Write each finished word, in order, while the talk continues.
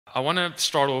I want to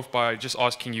start off by just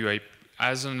asking you,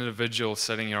 as an individual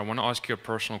sitting here, I want to ask you a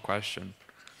personal question.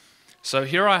 So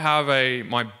here I have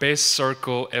my best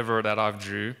circle ever that I've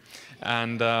drew,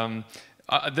 and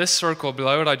this circle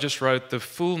below it, I just wrote the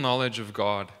full knowledge of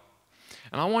God.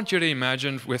 And I want you to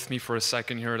imagine with me for a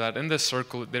second here that in this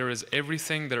circle there is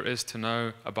everything there is to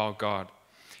know about God.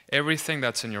 Everything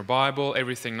that's in your Bible,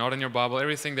 everything not in your Bible,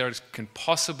 everything there can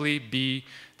possibly be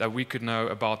that we could know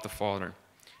about the Father.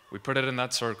 We put it in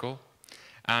that circle.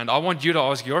 And I want you to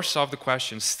ask yourself the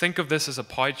questions. Think of this as a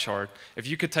pie chart. If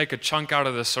you could take a chunk out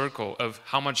of the circle of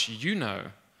how much you know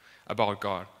about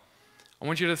God, I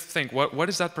want you to think, what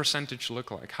does that percentage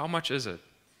look like? How much is it?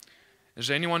 Is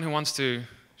there anyone who wants to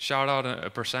shout out a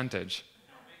percentage?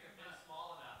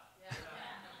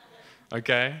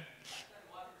 Okay.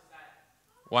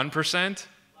 1%?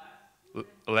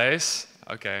 Less?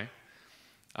 Okay.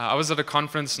 I was at a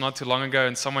conference not too long ago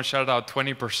and someone shouted out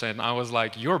 20%. I was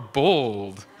like, you're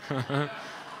bold.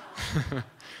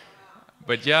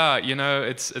 But yeah,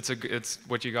 it's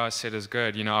what you guys said is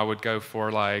good. I would go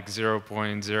for like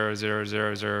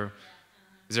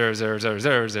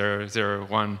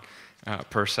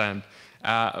 0.00000000001%.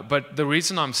 But the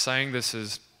reason I'm saying this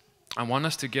is I want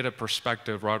us to get a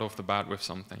perspective right off the bat with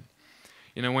something.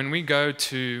 When we go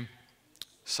to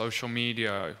social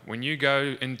media, when you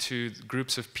go into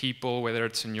groups of people, whether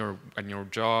it's in your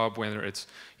job, whether it's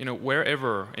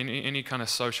wherever, any kind of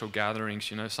social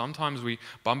gatherings, sometimes we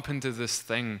bump into this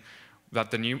thing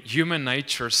that the human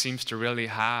nature seems to really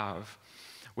have,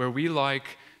 where we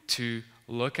like to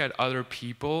look at other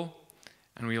people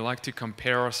and we like to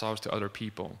compare ourselves to other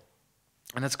people.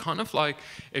 And it's kind of like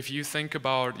if you think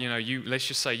about, let's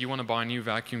just say you want to buy a new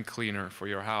vacuum cleaner for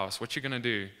your house. What you going to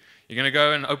do? You're going to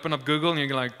go and open up Google and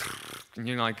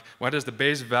you're like, what is the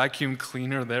best vacuum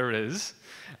cleaner there is?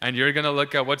 And you're going to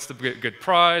look at what's the good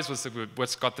price,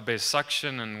 what's got the best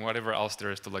suction, and whatever else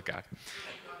there is to look at.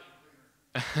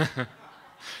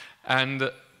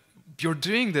 And you're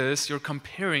doing this, you're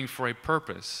comparing for a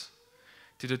purpose,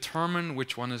 to determine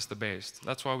which one is the best.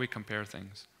 That's why we compare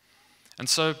things. And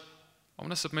so I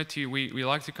want to submit to you, we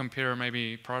like to compare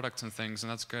maybe products and things,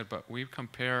 and that's good, but we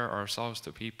compare ourselves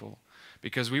to people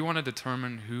because we want to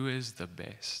determine who is the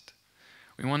best.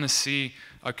 We want to see,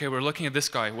 okay, we're looking at this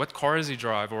guy. What car does he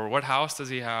drive? Or what house does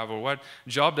he have? Or what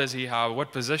job does he have?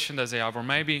 What position does he have? Or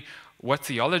maybe what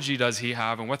theology does he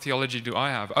have? And what theology do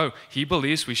I have? Oh, he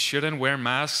believes we shouldn't wear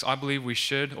masks. I believe we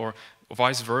should. Or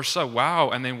vice versa. Wow.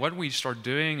 And then what we start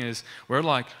doing is we're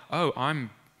like, oh,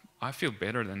 I feel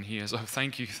better than he is. Oh,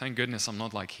 thank you. Thank goodness I'm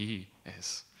not like he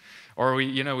is. Or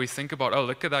we think about, oh,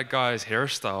 look at that guy's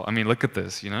hairstyle. I mean, look at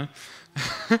this,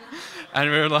 And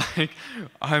we're like,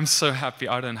 I'm so happy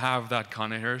I don't have that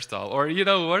kind of hairstyle. Or,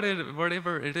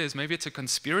 whatever it is. Maybe it's a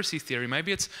conspiracy theory.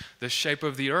 Maybe it's the shape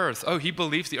of the earth. Oh, he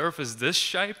believes the earth is this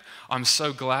shape. I'm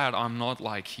so glad I'm not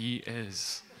like he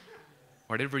is.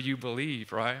 Whatever you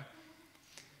believe, right?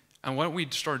 And what we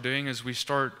start doing is we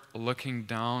start looking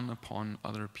down upon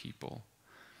other people.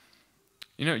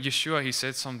 Yeshua, he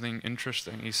said something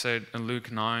interesting. He said in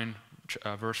Luke 9,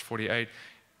 verse 48,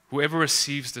 whoever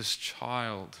receives this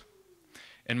child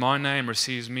in my name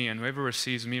receives me, and whoever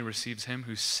receives me receives him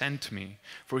who sent me.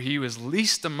 For he who is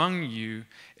least among you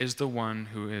is the one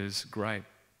who is great.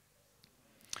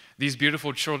 These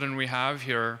beautiful children we have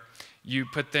here, you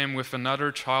put them with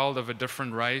another child of a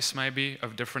different race maybe,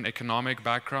 of different economic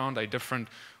background, a different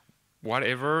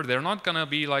whatever, they're not going to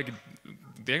be like,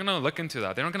 they're going to look into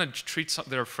that. They're not going to treat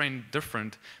their friend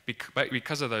different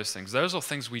because of those things. Those are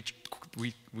things we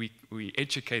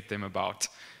educate them about.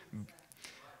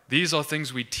 These are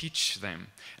things we teach them.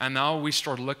 And now we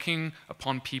start looking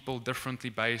upon people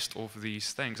differently based off of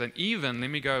these things. And even,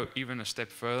 let me go even a step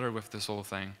further with this whole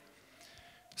thing.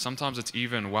 Sometimes it's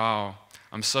even, wow,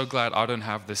 I'm so glad I don't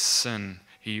have this sin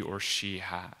he or she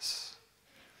has.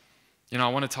 I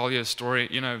want to tell you a story.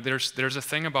 There's a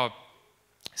thing about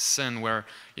sin where,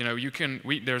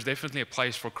 there's definitely a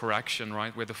place for correction,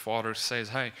 right? Where the Father says,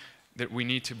 hey, that we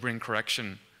need to bring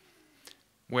correction.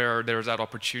 Where there's that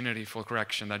opportunity for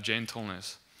correction, that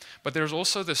gentleness. But there's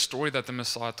also the story that the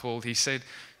Messiah told. He said,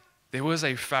 there was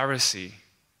a Pharisee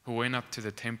who went up to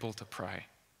the temple to pray.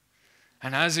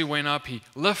 And as he went up, he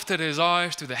lifted his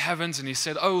eyes to the heavens and he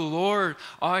said, oh Lord,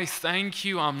 I thank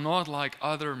you I'm not like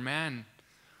other men.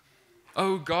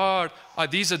 Oh God,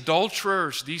 these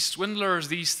adulterers, these swindlers,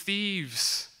 these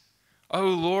thieves. Oh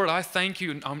Lord, I thank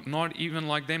you. I'm not even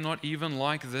like them, not even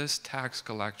like this tax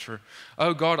collector.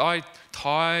 Oh God, I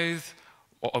tithe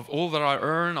of all that I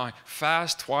earn. I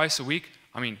fast twice a week.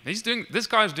 I mean, this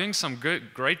guy's doing some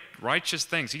good, great, righteous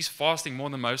things. He's fasting more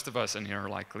than most of us in here,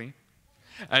 likely.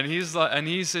 And he's like, and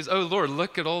he says, "Oh Lord,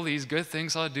 look at all these good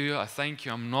things I do. I thank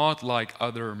you. I'm not like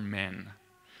other men."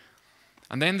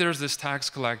 And then there's this tax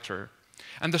collector.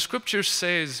 And the scripture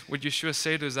says, what Yeshua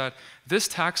said is that this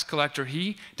tax collector,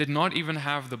 he did not even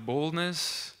have the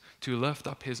boldness to lift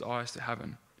up his eyes to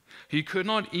heaven. He could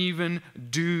not even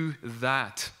do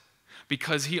that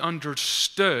because he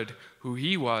understood who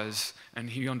he was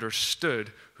and he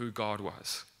understood who God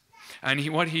was. And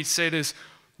what he said is,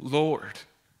 "Lord,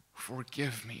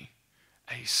 forgive me,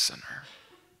 a sinner."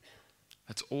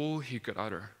 That's all he could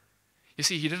utter. You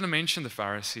see, he didn't mention the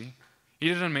Pharisee. He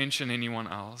didn't mention anyone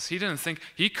else. He didn't think,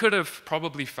 he could have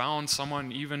probably found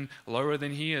someone even lower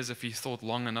than he is if he thought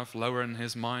long enough, lower in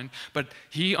his mind. But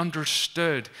he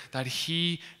understood that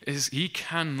he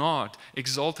cannot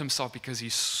exalt himself because he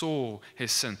saw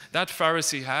his sin. That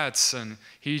Pharisee had sin.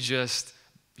 He just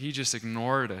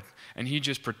ignored it. And he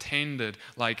just pretended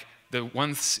like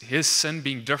his sin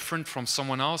being different from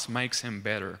someone else makes him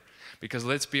better. Because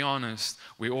let's be honest,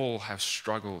 we all have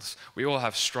struggles. We all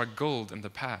have struggled in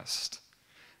the past.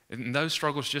 And those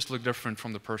struggles just look different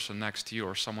from the person next to you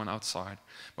or someone outside.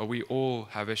 But we all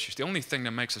have issues. The only thing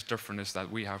that makes us different is that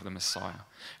we have the Messiah.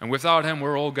 And without him,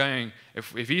 we're all going,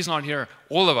 if he's not here,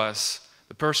 all of us,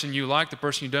 the person you like, the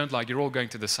person you don't like, you're all going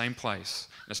to the same place.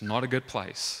 It's not a good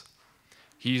place.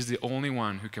 He's the only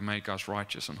one who can make us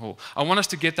righteous and whole. I want us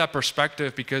to get that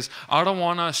perspective because I don't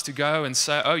want us to go and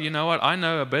say, "Oh, you know what? I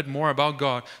know a bit more about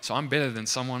God, so I'm better than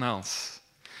someone else."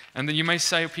 And then you may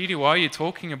say, "Peter, why are you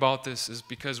talking about this?" Is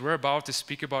because we're about to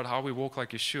speak about how we walk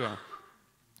like Yeshua.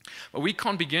 But we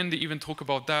can't begin to even talk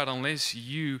about that unless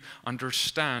you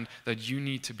understand that you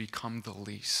need to become the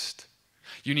least.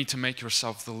 You need to make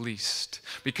yourself the least.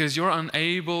 Because you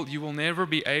will never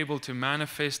be able to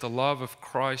manifest the love of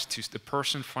Christ to the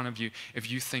person in front of you if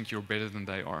you think you're better than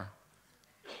they are.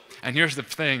 And here's the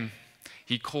thing.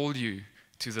 He called you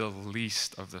to the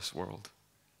least of this world.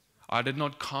 I did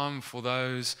not come for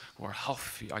those who are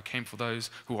healthy. I came for those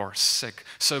who are sick.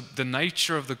 So the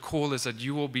nature of the call is that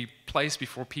you will be placed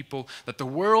before people that the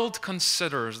world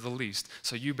considers the least.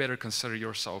 So you better consider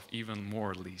yourself even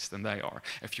more least than they are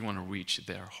if you want to reach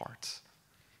their hearts.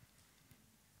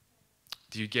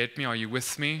 Do you get me? Are you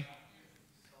with me?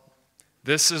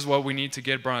 This is what we need to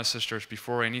get, brothers and sisters,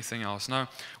 before anything else. Now,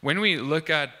 when we look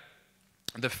at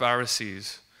the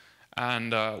Pharisees,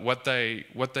 and what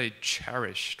they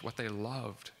cherished, what they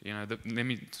loved. Let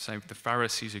me say the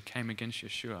Pharisees who came against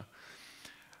Yeshua.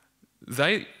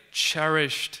 They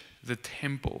cherished the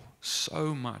temple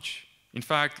so much. In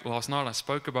fact, last night I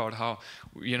spoke about how,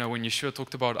 when Yeshua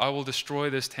talked about, "I will destroy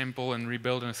this temple and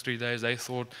rebuild in 3 days," they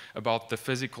thought about the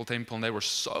physical temple, and they were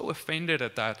so offended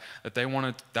at that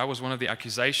that was one of the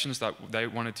accusations that they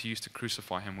wanted to use to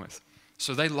crucify him with.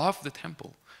 So they loved the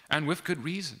temple, and with good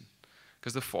reason.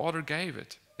 Because the Father gave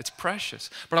it. It's precious.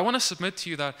 But I want to submit to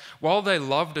you that while they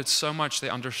loved it so much, they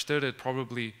understood it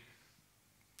probably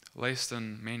less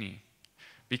than many.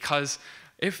 Because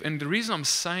and the reason I'm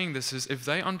saying this is if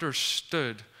they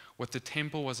understood what the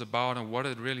temple was about and what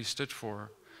it really stood for,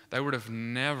 they would have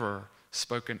never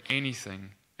spoken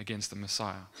anything against the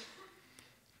Messiah.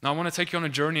 Now I want to take you on a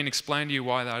journey and explain to you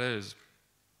why that is.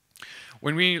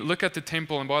 When we look at the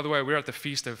temple, and by the way, we're at the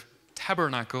Feast of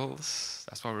Tabernacles.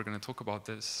 That's why we're going to talk about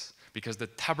this, because the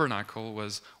tabernacle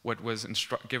was what was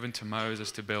given to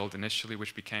Moses to build initially,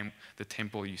 which became the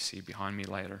temple you see behind me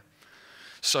later.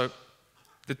 So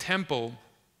the temple,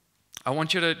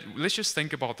 let's just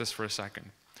think about this for a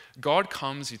second. God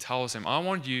comes, he tells him, "I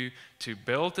want you to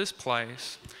build this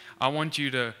place. I want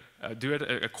you to do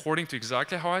it according to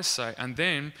exactly how I say, and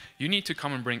then you need to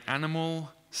come and bring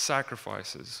animal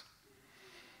sacrifices."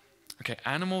 Okay,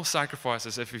 animal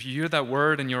sacrifices. If you hear that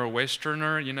word and you're a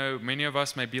Westerner, many of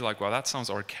us may be like, "Well, that sounds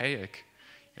archaic.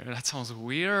 That sounds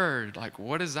weird. Like,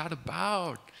 what is that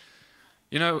about?"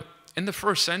 In the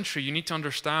first century, you need to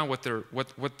understand what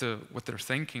they're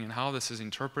thinking and how this is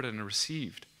interpreted and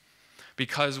received.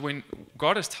 Because when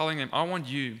God is telling them, "I want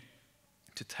you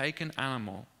to take an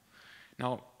animal."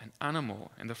 Now, an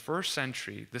animal in the first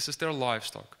century, this is their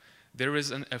livestock. There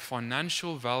is a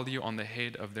financial value on the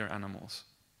head of their animals.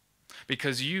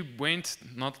 Because you went,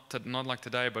 not like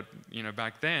today, but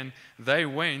back then, they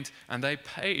went and they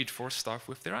paid for stuff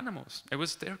with their animals. It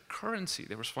was their currency.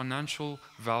 There was financial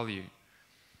value.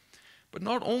 But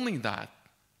not only that,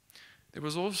 there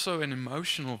was also an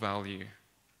emotional value.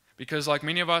 Because like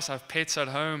many of us have pets at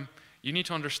home, you need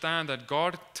to understand that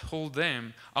God told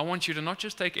them, "I want you to not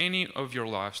just take any of your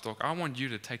livestock, I want you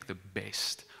to take the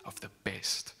best of the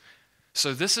best."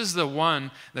 So this is the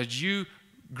one that you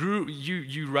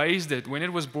you raised it. When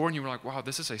it was born, you were like, wow,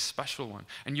 this is a special one.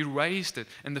 And you raised it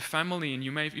in the family, and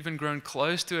you may have even grown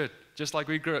close to it, just like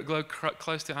we grow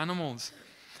close to animals.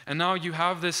 And now you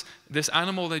have this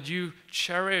animal that you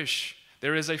cherish.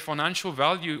 There is a financial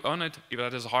value on it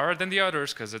that is higher than the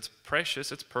others because it's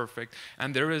precious, it's perfect.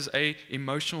 And there is a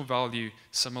emotional value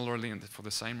similarly for the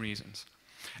same reasons.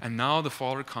 And now the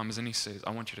Father comes and he says,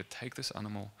 I want you to take this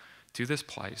animal to this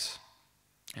place,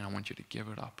 and I want you to give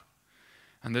it up.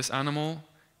 And this animal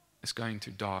is going to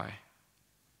die.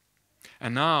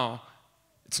 And now,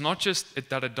 it's not just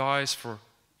that it dies for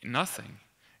nothing.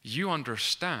 You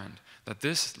understand that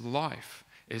this life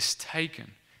is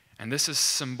taken, and this is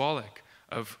symbolic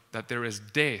of that there is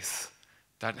death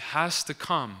that has to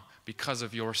come because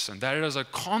of your sin. That it is a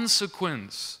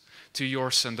consequence to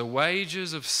your sin. The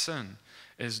wages of sin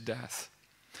is death.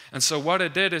 And so what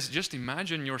it did is, just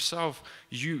imagine yourself,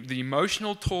 the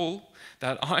emotional toll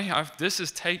that I have,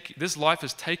 this life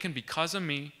is taken because of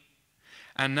me.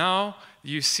 And now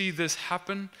you see this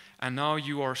happen, and now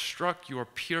you are struck, you are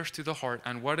pierced to the heart.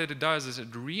 And what it does is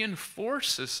it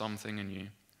reinforces something in you.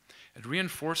 It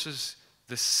reinforces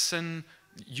the sin,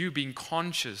 you being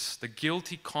conscious, the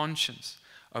guilty conscience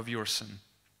of your sin.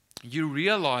 You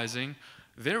realizing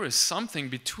there is something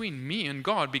between me and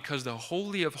God, because the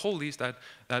Holy of Holies,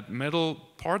 that middle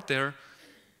part there,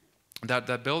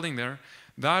 that building there,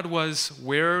 that was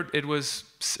where it was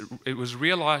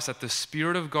realized that the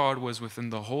Spirit of God was within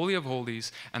the Holy of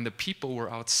Holies, and the people were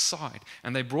outside.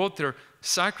 And they brought their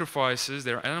sacrifices,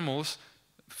 their animals,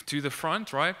 to the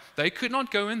front, right? They could not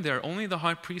go in there. Only the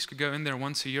high priest could go in there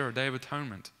once a year, a Day of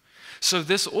Atonement. So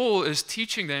this all is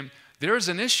teaching them there is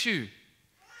an issue.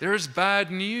 There is bad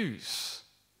news.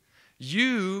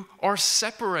 You are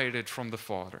separated from the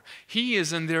Father. He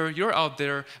is in there, you're out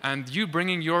there, and you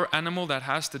bringing your animal that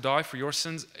has to die for your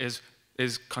sins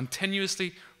is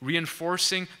continuously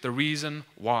reinforcing the reason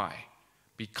why.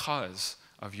 Because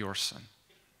of your sin.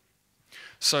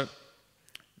 So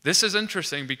this is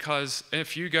interesting, because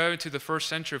if you go to the first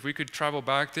century, if we could travel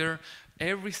back there,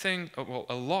 everything, well,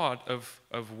 a lot of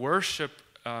worship,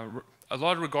 a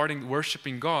lot regarding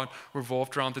worshiping God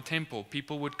revolved around the temple.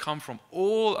 People would come from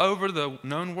all over the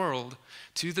known world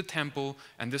to the temple,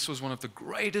 and this was one of the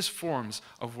greatest forms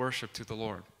of worship to the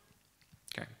Lord.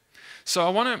 Okay,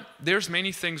 so there's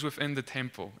many things within the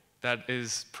temple that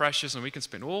is precious, and we can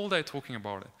spend all day talking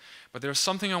about it. But there's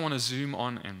something I want to zoom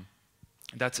on in.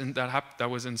 That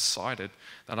was inside it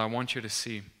that I want you to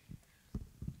see.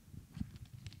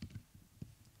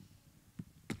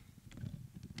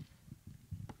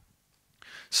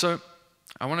 So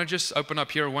I want to just open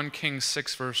up here 1 Kings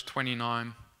 6 verse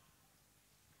 29.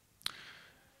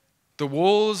 The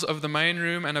walls of the main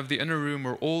room and of the inner room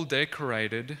were all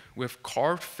decorated with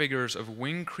carved figures of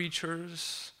winged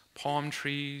creatures, palm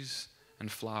trees,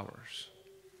 and flowers.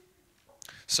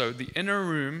 So the inner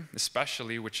room,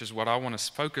 especially, which is what I want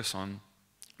to focus on,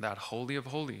 that Holy of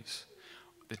Holies,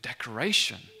 the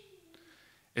decoration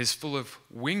is full of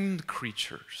winged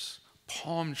creatures,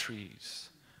 palm trees,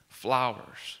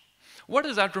 flowers. What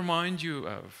does that remind you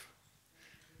of?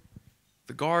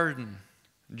 The garden,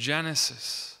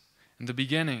 Genesis, in the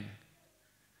beginning.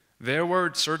 There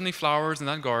were certainly flowers in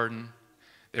that garden.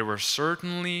 There were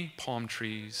certainly palm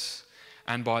trees.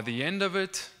 And by the end of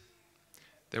it,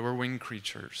 there were winged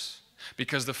creatures.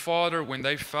 Because the Father, when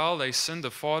they fell, they sinned, the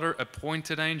Father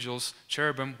appointed angels,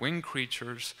 cherubim, winged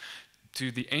creatures, to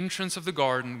the entrance of the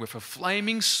garden with a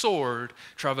flaming sword,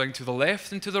 traveling to the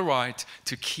left and to the right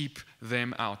to keep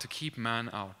them out, to keep man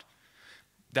out.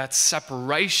 That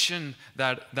separation,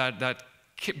 that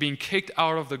being kicked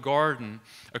out of the garden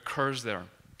occurs there.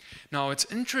 Now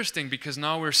it's interesting because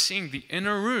now we're seeing the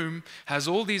inner room has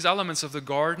all these elements of the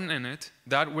garden in it.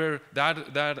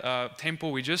 That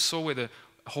temple we just saw where the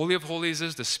Holy of Holies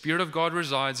is, the Spirit of God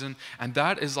resides in, and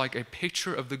that is like a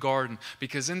picture of the garden,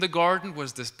 because in the garden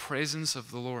was this presence of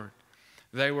the Lord.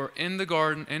 They were in the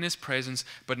garden, in His presence,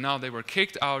 but now they were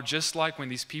kicked out, just like when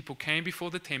these people came before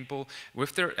the temple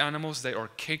with their animals, they are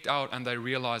kicked out and they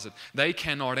realize it. They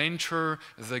cannot enter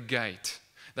the gate.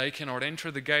 They cannot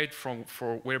enter the gate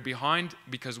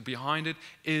because behind it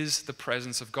is the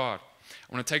presence of God.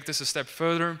 I want to take this a step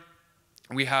further.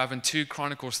 We have in 2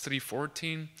 Chronicles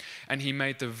 3:14, and he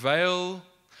made the veil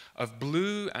of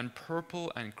blue and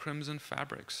purple and crimson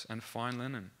fabrics and fine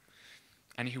linen,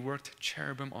 and he worked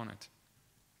cherubim on it.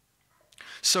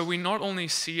 So we not only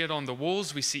see it on the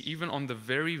walls, we see even on the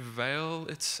very veil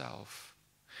itself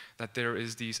that there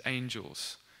is these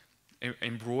angels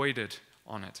embroidered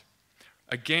on it.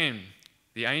 Again,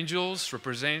 the angels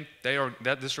represent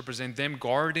them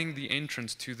guarding the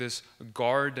entrance to this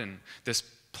garden, this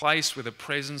place where the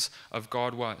presence of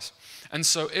God was. And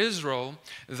so Israel,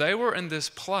 they were in this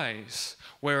place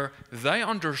where they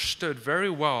understood very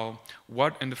well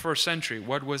what, in the first century,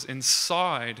 what was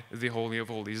inside the Holy of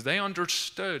Holies. They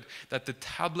understood that the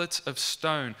tablets of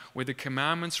stone where the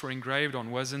commandments were engraved on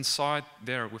was inside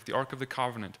there with the Ark of the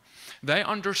Covenant. They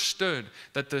understood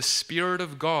that the Spirit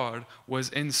of God was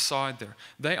inside there.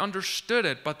 They understood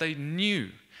it, but they knew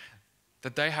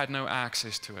that they had no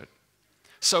access to it.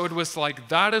 So it was like,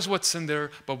 that is what's in there,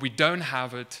 but we don't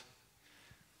have it.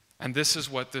 And this is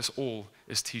what this all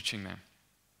is teaching them.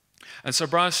 And so,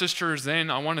 brothers and sisters,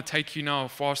 then I want to take you now,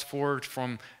 fast forward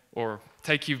from, or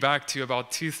take you back to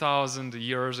about 2,000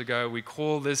 years ago. We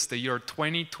call this the year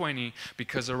 2020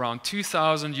 because around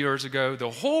 2,000 years ago,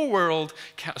 the whole world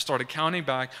started counting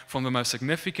back from the most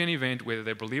significant event, whether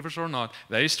they're believers or not.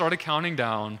 They started counting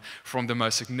down from the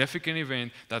most significant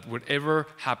event that would ever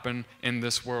happen in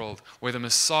this world, where the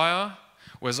Messiah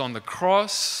was on the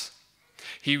cross.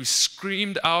 He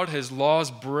screamed out his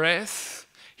last breath.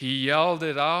 He yelled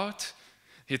it out.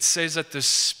 It says that the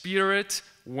Spirit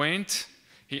went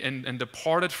and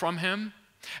departed from him.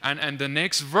 And the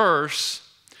next verse,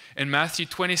 in Matthew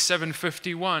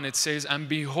 27:51, it says, "And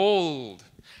behold,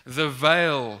 the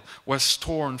veil was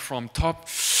torn from top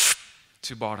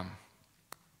to bottom."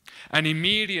 And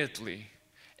immediately,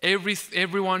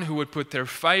 everyone who would put their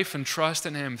faith and trust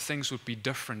in him, things would be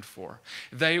different for.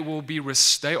 They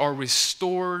are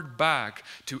restored back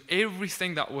to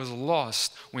everything that was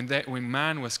lost when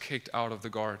man was kicked out of the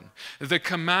garden. The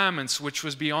commandments, which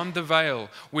was beyond the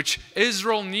veil, which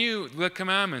Israel knew the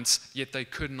commandments, yet they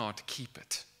could not keep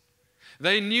it.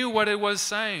 They knew what it was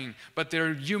saying, but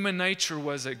their human nature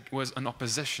was an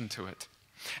opposition to it.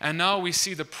 And now we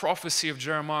see the prophecy of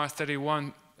Jeremiah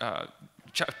 31,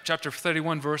 chapter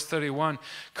 31, verse 31,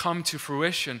 come to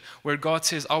fruition, where God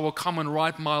says, "I will come and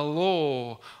write my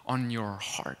law on your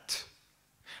heart."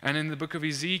 And in the book of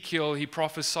Ezekiel, he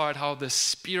prophesied how the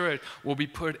Spirit will be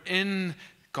put in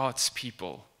God's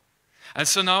people. And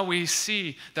so now we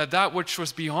see that which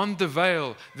was beyond the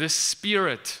veil, the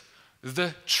Spirit,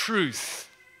 the truth,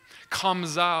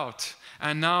 comes out.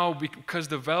 And now, because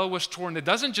the veil was torn, it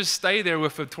doesn't just stay there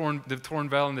with the torn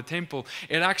veil in the temple.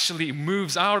 It actually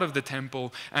moves out of the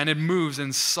temple and it moves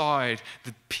inside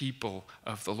the people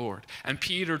of the Lord. And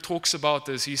Peter talks about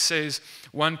this. He says,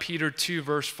 1 Peter 2,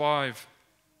 verse 5,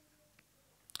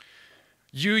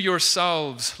 "You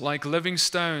yourselves, like living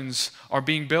stones, are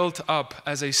being built up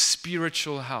as a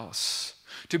spiritual house,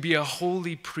 to be a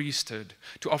holy priesthood,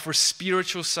 to offer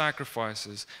spiritual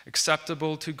sacrifices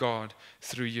acceptable to God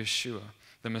through Yeshua,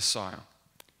 the Messiah."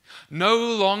 No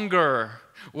longer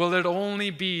will it only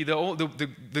be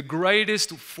the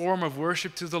greatest form of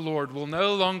worship to the Lord will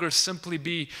no longer simply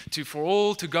be for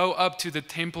all to go up to the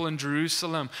temple in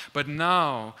Jerusalem, but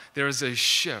now there is a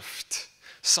shift.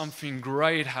 Something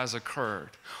great has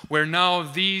occurred, where now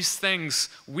these things,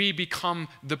 we become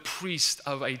the priest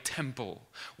of a temple,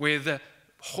 where the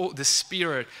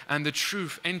Spirit and the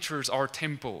truth enters our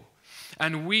temple.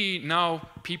 And we now,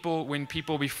 when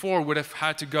people before would have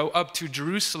had to go up to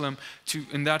Jerusalem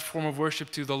in that form of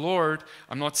worship to the Lord,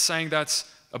 I'm not saying that's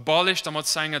abolished, I'm not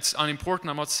saying it's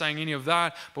unimportant, I'm not saying any of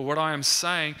that, but what I am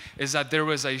saying is that there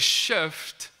was a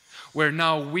shift where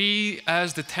now we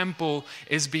as the temple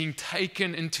is being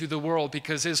taken into the world,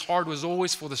 because his heart was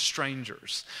always for the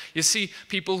strangers. You see,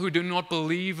 people who do not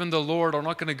believe in the Lord are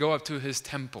not going to go up to his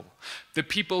temple. The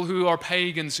people who are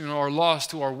pagans, who are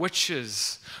lost, who are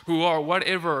witches, who are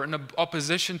whatever in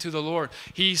opposition to the Lord,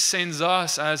 he sends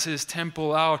us as his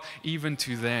temple out even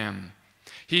to them.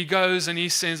 He goes and he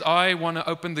says, I want to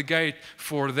open the gate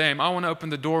for them. I want to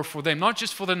open the door for them. Not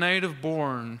just for the native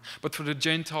born, but for the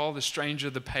Gentile, the stranger,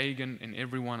 the pagan, and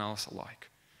everyone else alike.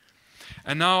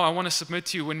 And now I want to submit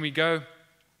to you, when we go,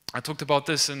 I talked about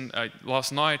this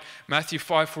last night, Matthew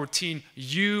 5:14,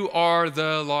 you are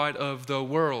the light of the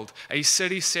world. A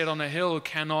city set on a hill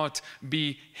cannot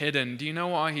be hidden. Do you know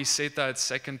why he said that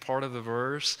second part of the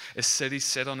verse? A city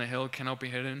set on a hill cannot be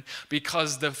hidden.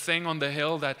 Because the thing on the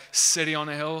hill, that city on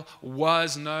a hill,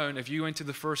 was known. If you went to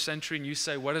the first century and you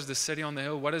say, what is the city on the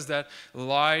hill? What is that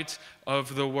light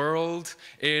of the world?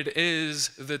 It is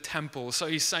the temple. So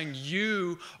he's saying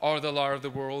you are the light of the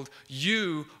world,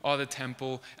 you are the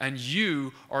temple, and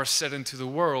you are set into the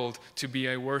world to be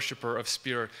a worshiper of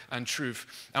spirit and truth.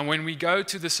 And when we go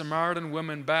to the Samaritan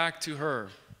woman, back to her,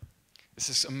 this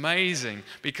is amazing,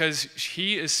 because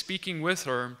he is speaking with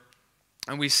her,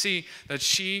 and we see that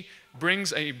she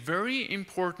brings a very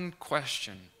important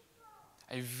question,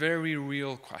 a very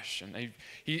real question.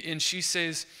 And she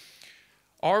says,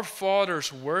 our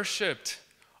fathers worshipped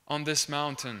on this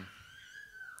mountain.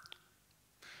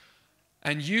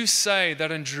 And you say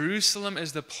that in Jerusalem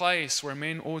is the place where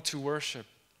men ought to worship.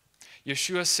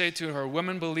 Yeshua said to her,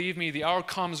 Woman, believe me, the hour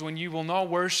comes when you will not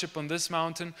worship on this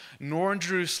mountain, nor in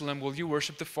Jerusalem will you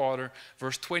worship the Father.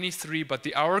 Verse 23, but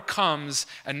the hour comes,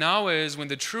 and now is, when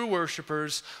the true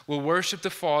worshipers will worship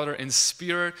the Father in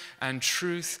spirit and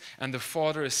truth, and the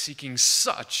Father is seeking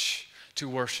such to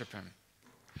worship him.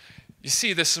 You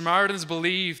see, the Samaritans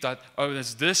believe that,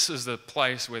 this is the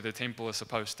place where the temple is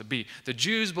supposed to be. The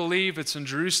Jews believe it's in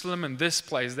Jerusalem, and this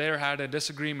place. They had a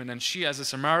disagreement. And she, as a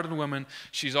Samaritan woman,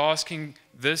 she's asking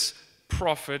this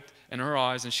prophet in her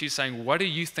eyes, and she's saying, what do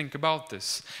you think about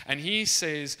this? And he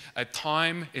says, a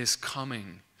time is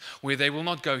coming where they will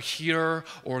not go here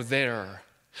or there,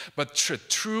 but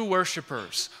true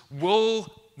worshipers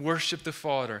will worship the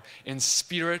Father in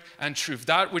spirit and truth.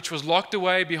 That which was locked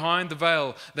away behind the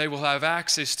veil, they will have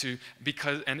access to,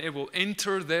 and it will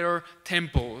enter their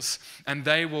temples, and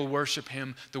they will worship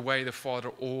him the way the Father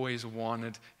always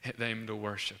wanted them to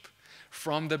worship.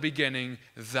 From the beginning,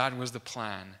 that was the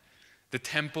plan. The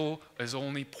temple is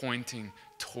only pointing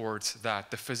towards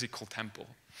that, the physical temple.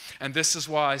 And this is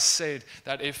why I said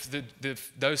that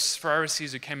if those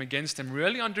Pharisees who came against him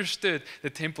really understood the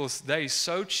temples they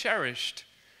so cherished,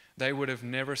 they would have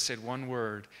never said one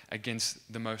word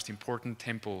against the most important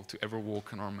temple to ever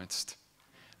walk in our midst,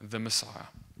 the Messiah.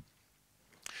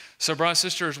 So, brothers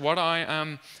and sisters, what I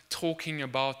am talking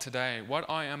about today, what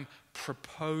I am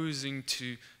proposing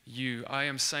to you, I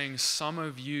am saying some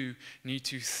of you need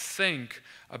to think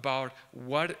about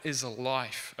what is a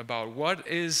life, about what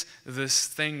is this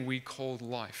thing we call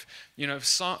life.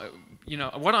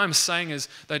 What I'm saying is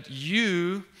that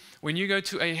you, when you go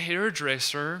to a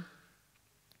hairdresser,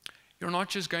 you're not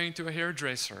just going to a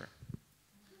hairdresser.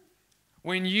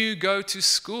 When you go to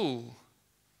school,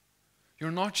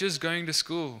 you're not just going to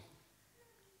school.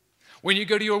 When you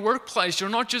go to your workplace, you're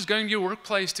not just going to your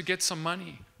workplace to get some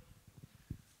money.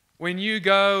 When you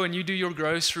go and you do your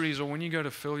groceries, or when you go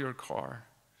to fill your car,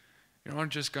 you're not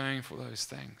just going for those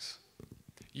things.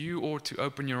 You ought to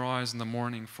open your eyes in the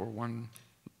morning for one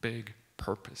big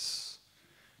purpose: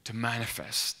 to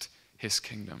manifest his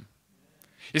kingdom.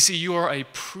 You see, you are a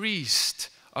priest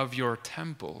of your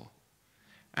temple.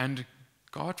 And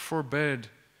God forbid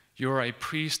you're a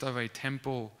priest of a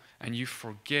temple and you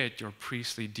forget your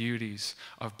priestly duties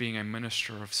of being a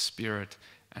minister of spirit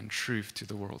and truth to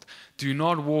the world. Do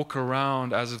not walk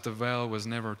around as if the veil was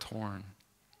never torn.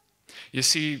 You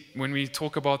see, when we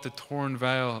talk about the torn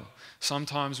veil,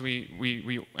 sometimes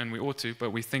we and we ought to,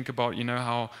 but we think about,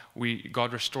 how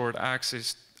God restored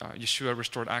access, Yeshua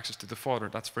restored access to the Father.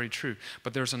 That's very true.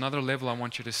 But there's another level I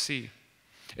want you to see.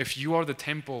 If you are the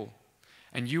temple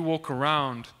and you walk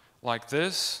around like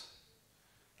this,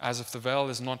 as if the veil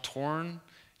is not torn,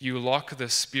 you lock the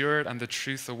spirit and the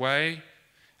truth away,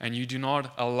 and you do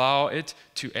not allow it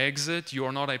to exit. You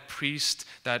are not a priest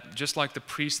that, just like the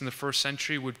priest in the first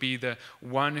century, would be the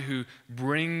one who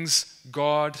brings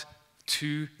God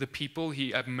to the people.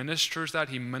 He administers that.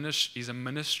 He's a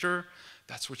minister.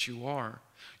 That's what you are.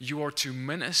 You are to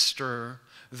minister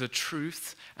the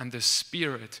truth and the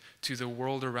spirit to the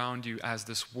world around you as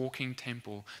this walking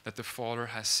temple that the Father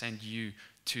has sent you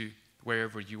to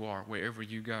wherever you are, wherever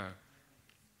you go.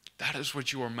 That is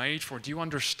what you are made for. Do you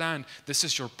understand? This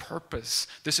is your purpose.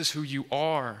 This is who you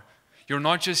are. You're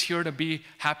not just here to be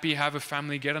happy, have a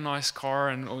family, get a nice car,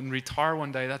 and retire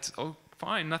one day. That's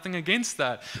fine, nothing against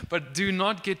that. But do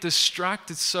not get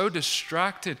distracted, so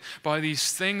distracted by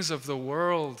these things of the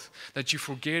world that you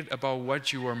forget about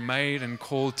what you were made and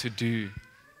called to do.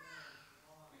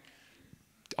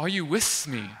 Are you with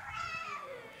me?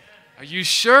 Are you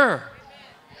sure?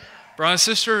 Brothers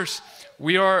and sisters,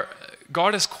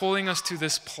 God is calling us to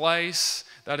this place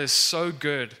that is so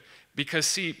good. Because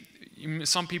see,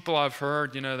 some people I've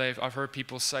heard, I've heard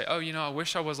people say, I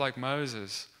wish I was like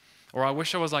Moses. Or I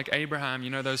wish I was like Abraham,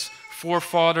 those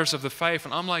forefathers of the faith.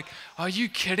 And I'm like, are you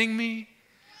kidding me?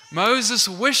 Moses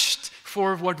wished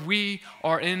for what we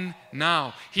are in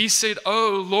now. He said,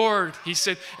 oh Lord, he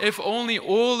said, if only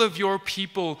all of your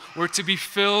people were to be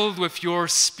filled with your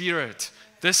spirit.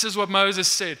 This is what Moses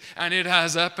said, and it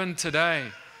has happened today.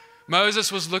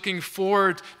 Moses was looking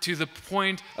forward to the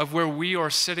point of where we are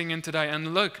sitting in today.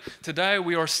 And look, today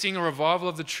we are seeing a revival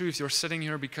of the truth. You're sitting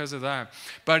here because of that.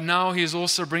 But now he is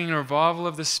also bringing a revival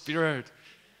of the Spirit.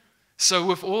 So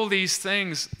with all these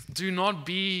things, do not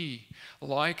be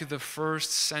like the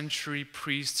first century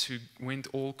priests who went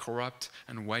all corrupt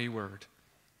and wayward.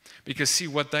 Because see,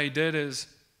 what they did is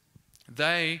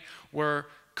they were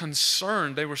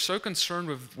concerned. They were so concerned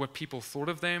with what people thought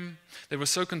of them. They were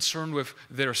so concerned with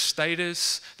their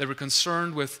status. They were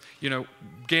concerned with,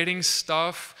 getting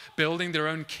stuff, building their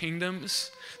own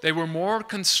kingdoms. They were more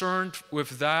concerned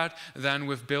with that than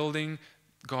with building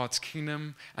God's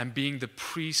kingdom and being the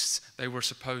priests they were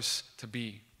supposed to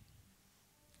be.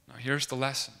 Now, here's the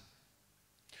lesson.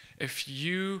 If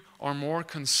you are more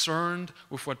concerned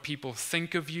with what people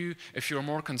think of you, if you're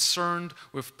more concerned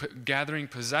with gathering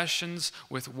possessions,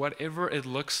 with whatever it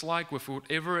looks like, with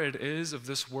whatever it is of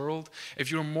this world,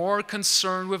 if you're more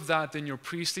concerned with that than your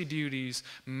priestly duties,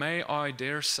 may I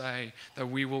dare say that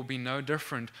we will be no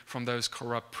different from those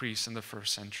corrupt priests in the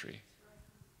first century.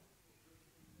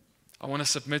 I want to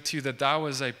submit to you that that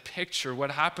was a picture.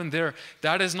 What happened there,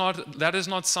 that is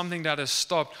not something that has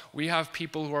stopped. We have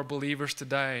people who are believers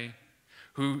today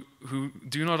who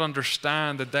do not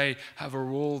understand that they have a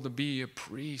role to be a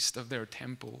priest of their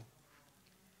temple.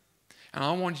 And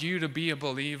I want you to be a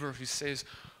believer who says,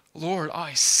 Lord,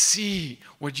 I see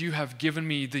what you have given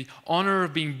me, the honor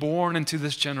of being born into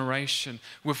this generation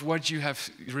with what you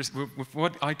have, with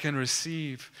what I can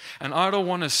receive. And I don't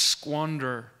want to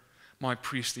squander my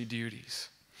priestly duties,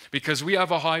 because we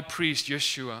have a high priest,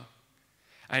 Yeshua,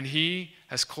 and he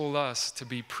has called us to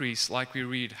be priests, like we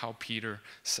read how Peter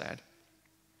said.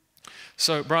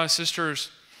 So, brothers and sisters,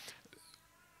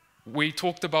 we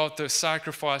talked about the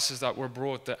sacrifices that were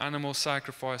brought, the animal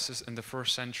sacrifices in the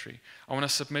first century. I want to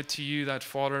submit to you that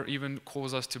Father even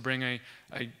calls us to bring a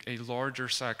larger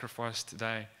sacrifice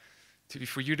today.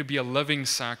 For you to be a living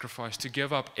sacrifice, to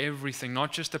give up everything,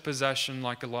 not just a possession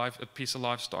like a piece of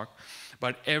livestock,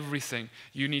 but everything.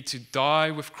 You need to die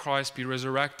with Christ, be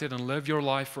resurrected, and live your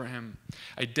life for Him.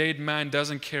 A dead man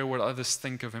doesn't care what others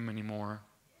think of him anymore.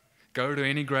 Go to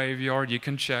any graveyard, you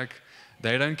can check.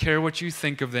 They don't care what you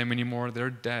think of them anymore. They're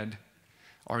dead.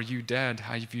 Are you dead?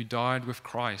 Have you died with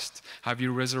Christ? Have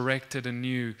you resurrected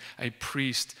anew, a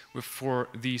priest for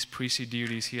these priestly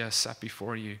duties He has set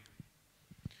before you?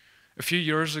 A few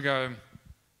years ago,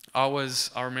 I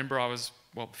was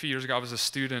a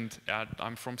student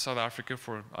I'm from South Africa,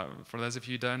 for those of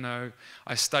you who don't know.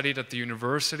 I studied at the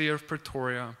University of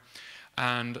Pretoria,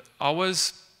 and I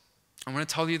want to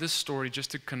tell you this story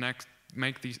just to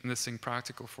make this thing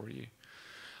practical for you.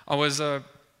 I was a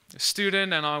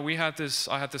student, and I had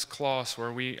this class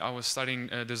where I was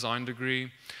studying a design degree,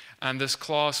 and this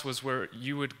class was where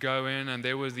you would go in, and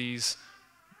there were these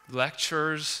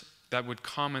lectures that would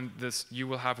come, and you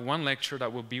will have one lecturer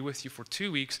that will be with you for 2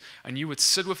 weeks, and you would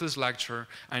sit with this lecturer,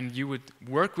 and you would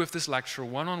work with this lecturer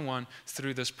one-on-one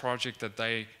through this project that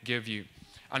they give you.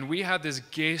 And we had this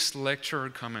guest lecturer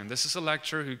come in. This is a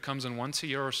lecturer who comes in once a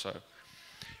year or so.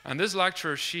 And this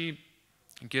lecturer, she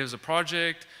gives a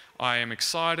project. I am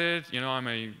excited. I'm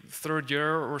a third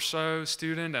year or so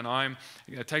student, and I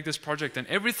take this project, and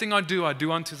everything I do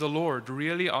unto the Lord.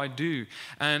 Really, I do.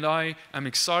 And I am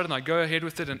excited, and I go ahead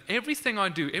with it, and everything I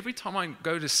do, every time I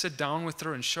go to sit down with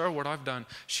her and show her what I've done,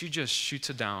 she just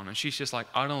shoots it down, and she's just like,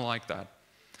 I don't like that.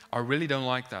 I really don't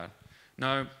like that.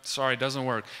 No, sorry, it doesn't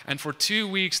work. And for 2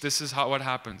 weeks, this is what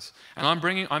happens. And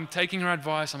I'm taking her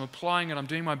advice, I'm applying it, I'm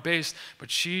doing my best,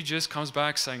 but she just comes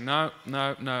back saying, no,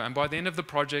 no, no. And by the end of the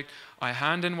project, I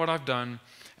hand in what I've done,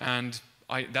 and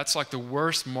that's like the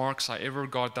worst marks I ever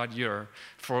got that year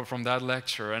from that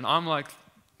lecture. And I'm like,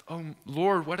 oh,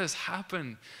 Lord, what has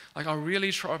happened? Like, I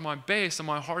really tried my best, and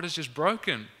my heart is just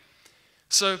broken.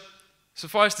 So,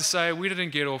 suffice to say, we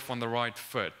didn't get off on the right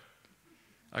foot,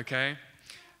 okay?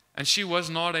 And she was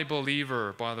not a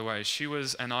believer, by the way.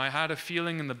 And I had a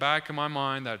feeling in the back of my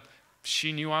mind that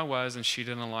she knew I was, and she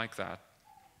didn't like that.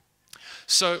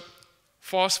 So,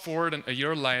 fast forward a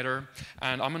year later,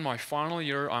 and I'm in my final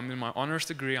year. I'm in my honors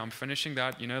degree. I'm finishing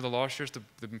that. The last year's the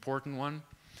important one.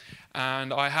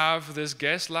 And I have this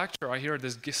guest lecturer. I hear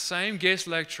this same guest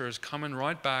lecturer is coming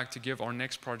right back to give our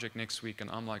next project next week. And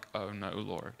I'm like, oh no,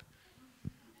 Lord.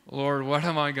 Lord, what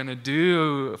am I going to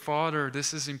do? Father,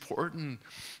 this is important.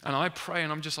 And I pray, and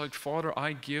I'm just like, Father,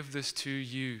 I give this to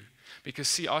you. Because,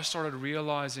 see, I started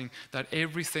realizing that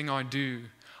everything I do,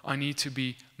 I need to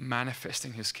be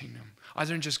manifesting His kingdom. I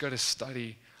didn't just go to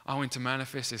study. I went to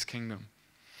manifest His kingdom.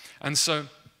 And so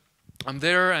I'm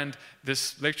there, and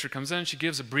this lecturer comes in, she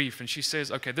gives a brief, and she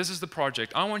says, okay, this is the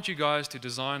project. I want you guys to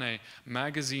design a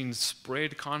magazine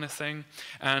spread kind of thing.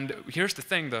 And here's the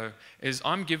thing, though, is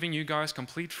I'm giving you guys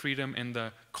complete freedom in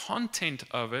the content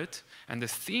of it and the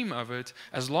theme of it,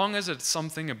 as long as it's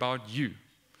something about you.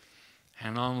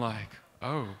 And I'm like,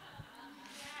 oh.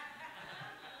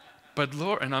 But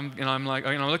Lord, and I'm like,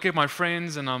 I look at my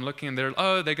friends, and I'm looking, and they're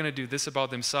going to do this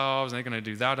about themselves, and they're going to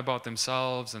do that about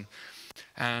themselves, and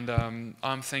And I'm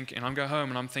going home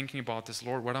and I'm thinking about this.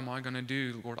 Lord, what am I going to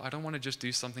do? Lord, I don't want to just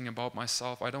do something about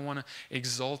myself. I don't want to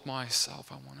exalt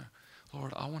myself.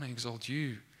 Lord, I want to exalt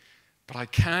you. But I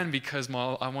can because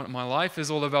my life is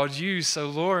all about you. So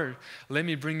Lord, let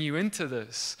me bring you into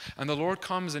this. And the Lord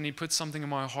comes and he puts something in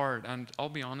my heart. And I'll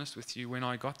be honest with you, when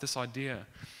I got this idea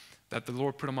that the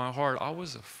Lord put in my heart, I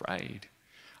was afraid.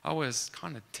 I was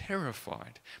kind of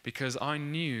terrified because I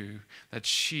knew that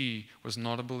she was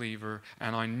not a believer,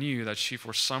 and I knew that she,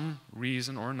 for some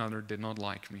reason or another, did not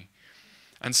like me.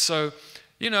 And so,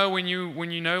 when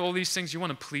you know all these things, you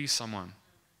want to please someone,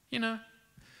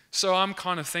 So I'm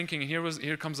kind of thinking,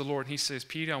 here comes the Lord, and he says,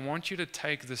 Peter, I want you to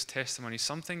take this testimony,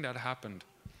 something that happened,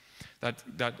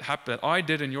 that I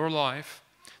did in your life,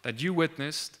 that you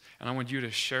witnessed, and I want you to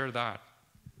share that.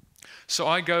 So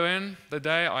I go in the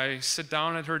day, I sit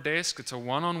down at her desk, it's a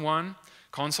one-on-one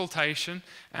consultation,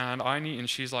 and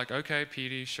she's like, okay,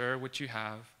 Petey, share what you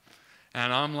have.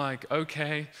 And I'm like,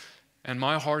 okay, and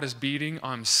my heart is beating,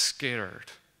 I'm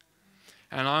scared.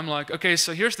 And I'm like, okay,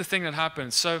 so here's the thing that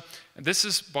happened. So this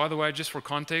is, by the way, just for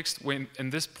context, when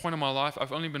in this point of my life,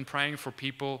 I've only been praying for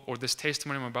people, or this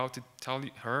testimony I'm about to tell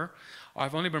her,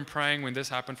 I've only been praying when this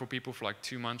happened for people for like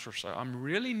 2 months or so. I'm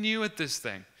really new at this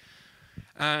thing.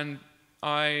 And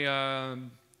I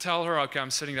tell her, okay,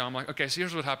 I'm sitting down. I'm like, okay, so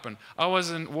here's what happened. I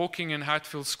wasn't walking in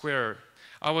Hatfield Square.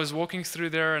 I was walking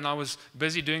through there, and I was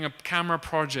busy doing a camera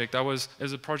project.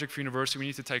 As a project for university, we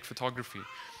need to take photography,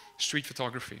 street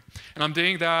photography. And I'm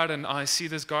doing that, and I see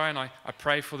this guy, and I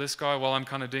pray for this guy while I'm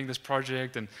kind of doing this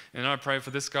project, and I pray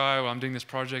for this guy while I'm doing this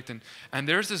project. And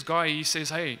there's this guy, he says,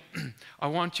 hey, I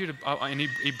want you to, and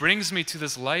he brings me to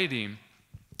this lady.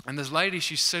 And this lady,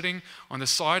 she's sitting on the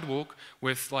sidewalk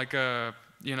with like a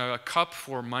cup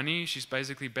for money. She's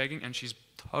basically begging, and she's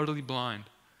totally blind.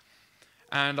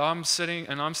 And I'm standing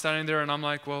there, and I'm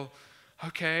like, well,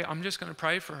 okay, I'm just going to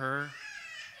pray for her.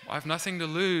 I have nothing to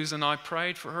lose. And I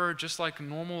prayed for her just like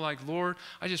normal, like, Lord,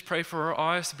 I just pray for her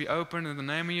eyes to be open in the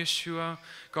name of Yeshua.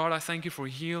 God, I thank you for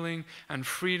healing and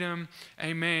freedom.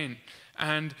 Amen.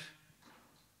 And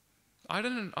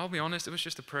I'll be honest, it was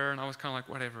just a prayer, and I was kind of like,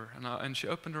 whatever. And she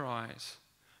opened her eyes,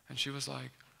 and she was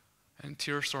like, and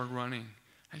tears started running.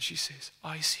 And she says,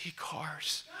 I see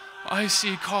cars. I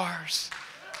see cars.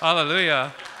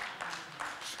 Hallelujah.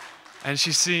 And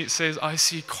she says, I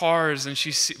see cars. And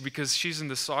because she's in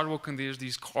the sidewalk, and there's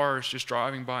these cars just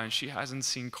driving by, and she hasn't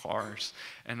seen cars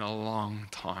in a long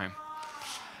time.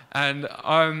 And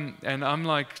I'm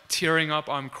like tearing up,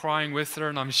 I'm crying with her,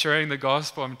 and I'm sharing the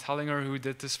gospel, I'm telling her who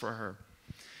did this for her.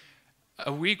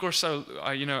 A week or so,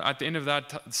 at the end of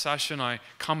that session, I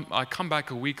come back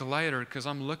a week later because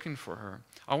I'm looking for her.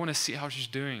 I want to see how she's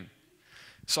doing.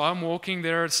 So I'm walking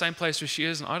there, the same place where she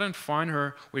is, and I don't find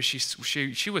her where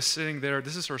she was sitting there.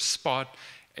 This is her spot.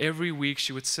 Every week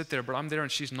she would sit there, but I'm there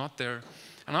and she's not there.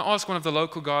 And I asked one of the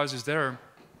local guys who's there,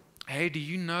 hey, do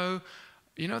you know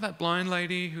that blind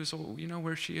lady who's,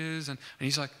 where she is? And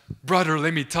he's like, brother,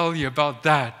 let me tell you about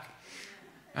that.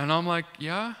 And I'm like,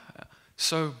 yeah?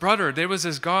 So, brother, there was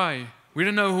this guy. We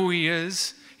didn't know who he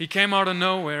is. He came out of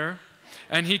nowhere,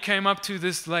 and he came up to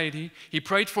this lady. He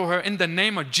prayed for her in the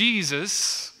name of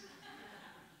Jesus,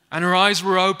 and her eyes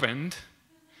were opened,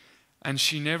 and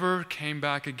she never came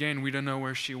back again. We don't know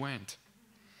where she went.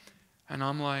 And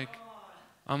I'm like,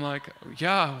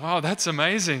 yeah, wow, that's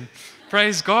amazing.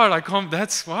 Praise God.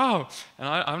 That's wow. And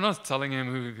I'm not telling him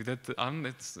who that.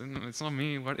 It's not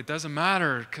me. It doesn't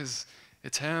matter because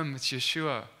it's him. It's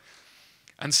Yeshua.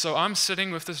 And so I'm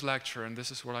sitting with this lecturer, and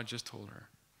this is what I just told her.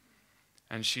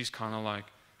 And she's kind of like,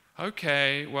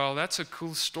 okay, well, that's a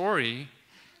cool story.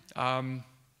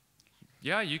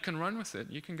 Yeah, you can run with it.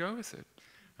 You can go with it.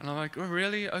 And I'm like, oh,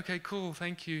 really? Okay, cool.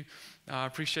 Thank you. I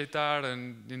appreciate that.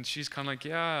 And she's kind of like,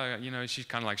 yeah, she's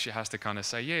kind of like, she has to kind of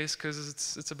say yes because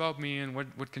it's about me, and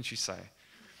what can she say?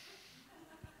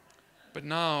 But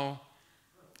now,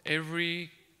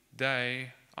 every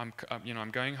day,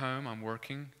 I'm going home, I'm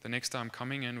working. The next day I'm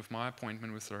coming in with my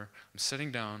appointment with her. I'm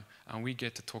sitting down, and we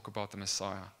get to talk about the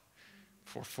Messiah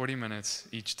for 40 minutes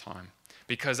each time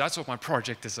because that's what my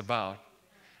project is about.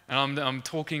 And I'm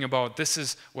talking about this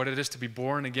is what it is to be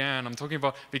born again. I'm talking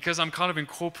about, because I'm kind of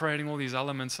incorporating all these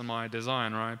elements in my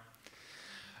design, right?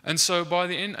 And so by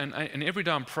the end, and every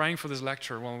day I'm praying for this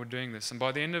lecture while we're doing this. And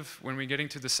by the end of, when we're getting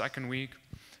to the second week,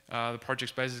 the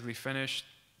project's basically finished.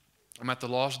 I'm at the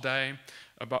last day,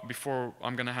 before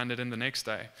I'm going to hand it in the next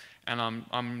day. And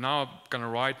I'm now going to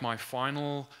write my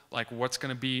final, like what's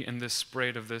going to be in this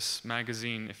spread of this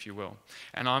magazine, if you will.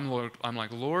 And I'm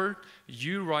like, Lord,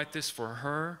 you write this for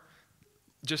her.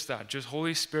 just that, just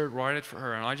Holy Spirit, write it for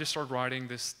her. And I just start writing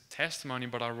this testimony,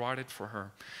 but I write it for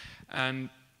her. And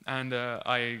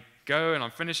I go and I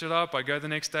finish it up. I go the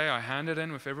next day, I hand it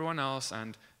in with everyone else,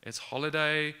 and it's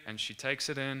holiday, and she takes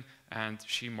it in, and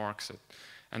she marks it.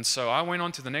 And so I went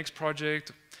on to the next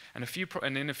project, and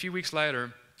then a few weeks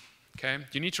later, okay,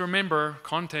 you need to remember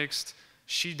context.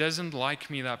 She doesn't like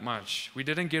me that much. We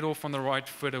didn't get off on the right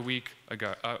foot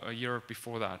a year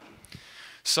before that.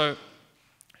 So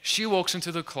she walks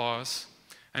into the class,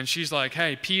 and she's like,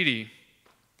 "Hey, Petey,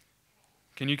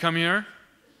 can you come here?"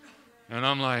 And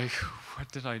I'm like,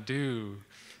 "What did I do?"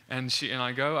 And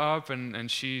I go up,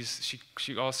 and she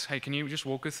asks, "Hey, can you just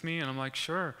walk with me?" And I'm like,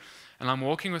 "Sure." And I'm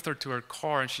walking with her to her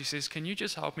car, and she says, "Can you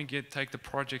just help me take the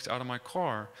projects out of my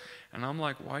car?" And I'm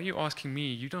like, "Why are you asking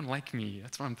me? You don't like me."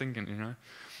 That's what I'm thinking, you know.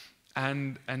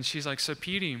 And she's like, "So,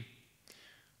 Petey,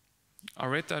 I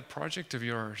read that project of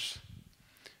yours."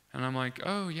 And I'm like,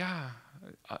 "Oh, yeah,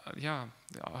 yeah,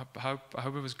 I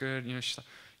hope it was good." You know, she's like,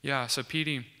 "Yeah, so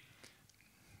Petey,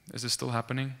 is this still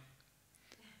happening?"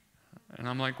 And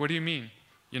I'm like, "What do you mean?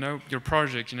 You know, your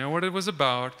project, you know what it was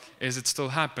about, is it still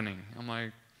happening?" I'm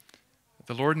like,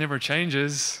 "The Lord never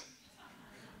changes."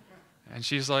 And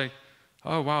she's like,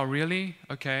 "Oh, wow, really?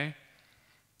 Okay."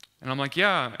 And I'm like,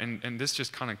 "Yeah," and this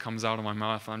just kind of comes out of my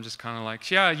mouth. I'm just kind of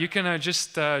like, "Yeah, you can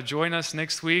just join us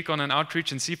next week on an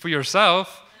outreach and see for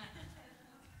yourself."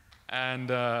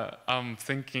 And I'm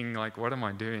thinking, like, what am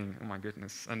I doing? Oh, my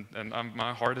goodness. And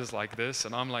my heart is like this,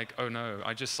 and I'm like, oh, no,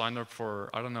 I just signed up for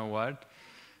I don't know what,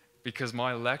 because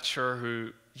my lecturer,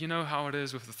 who, you know how it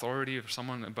is with authority, if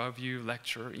someone above you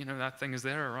lecture, you know, that thing is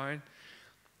there, right?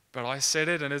 But I said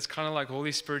it, and it's kind of like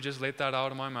Holy Spirit just let that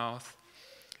out of my mouth.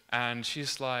 And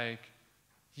she's like,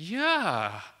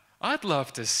 "Yeah, I'd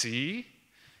love to see."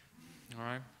 All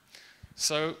right.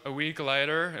 So a week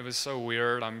later, it was so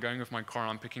weird. I'm going with my car,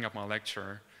 I'm picking up my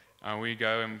lecturer. We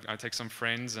go, and I take some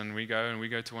friends, and we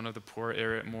go to one of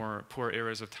the more poor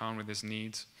areas of town with his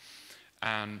needs.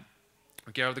 And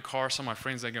we get out of the car. Some of my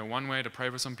friends, they go one way to pray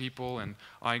for some people, and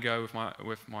I go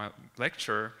with my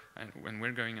lecturer, and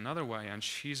we're going another way. And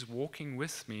she's walking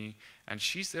with me, and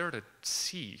she's there to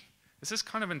see. This is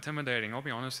kind of intimidating, I'll be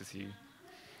honest with you.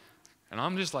 And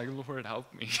I'm just like, "Lord,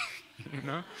 help me," you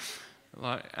know?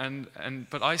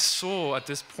 But I saw at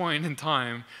this point in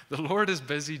time, the Lord is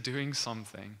busy doing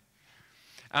something.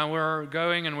 And we're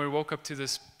going, and we woke up to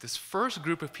this first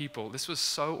group of people. This was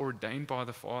so ordained by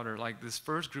the Father, like this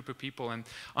first group of people. And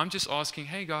I'm just asking,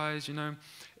 "Hey guys, you know,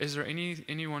 is there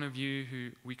any one of you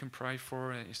who we can pray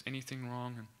for? Is anything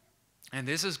wrong?" And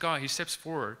there's this guy, he steps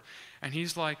forward, and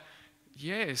he's like,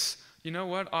 "Yes, you know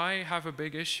what, I have a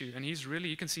big issue." And he's really,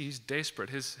 you can see he's desperate.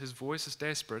 His voice is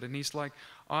desperate. And he's like,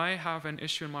 "I have an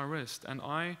issue in my wrist, and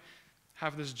I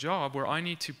have this job where I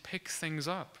need to pick things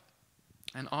up.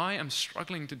 And I am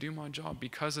struggling to do my job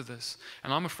because of this.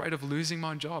 And I'm afraid of losing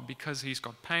my job because he's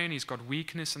got pain, he's got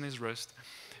weakness in his wrist."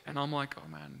 And I'm like, "Oh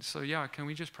man, so yeah, can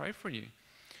we just pray for you?"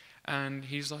 And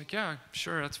he's like, "Yeah,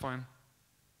 sure, that's fine."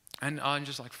 And I'm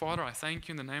just like, "Father, I thank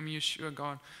you in the name of Yeshua,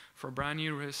 God, for a brand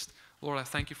new wrist. Lord, I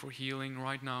thank you for healing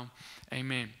right now.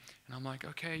 Amen." And I'm like,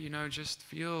 "Okay, you know, just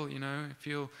feel.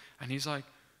 And he's like,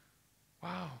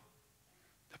 "Wow,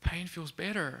 the pain feels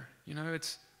better. You know,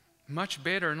 it's much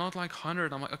better, not like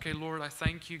 100. I'm like, "Okay, Lord, I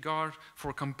thank you, God,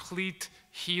 for complete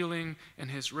healing in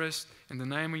his wrist. In the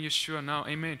name of Yeshua now,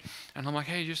 amen." And I'm like,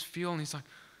 "Hey, just feel." And he's like,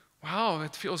 "Wow,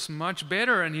 it feels much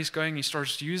better." And he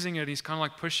starts using it. He's kind of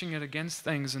like pushing it against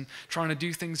things and trying to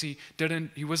do things he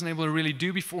wasn't able to really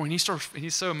do before. And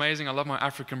he's so amazing. I love my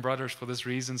African brothers for this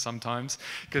reason sometimes,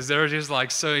 because they're just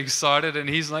like so excited. And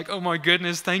he's like, "Oh my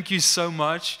goodness, thank you so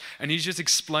much." And he's just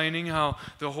explaining how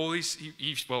the Holy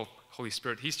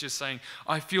Spirit, he's just saying,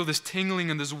 "I feel this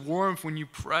tingling and this warmth when you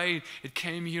prayed. It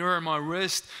came here in my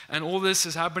wrist, and all this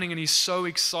is happening." And he's so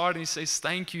excited. He says,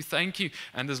 "Thank you, thank you."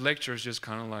 And this lecturer is just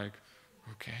kind of like,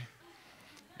 "Okay."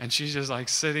 And she's just like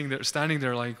standing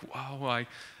there like, wow.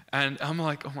 And I'm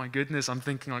like, oh my goodness. I'm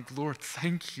thinking like, "Lord,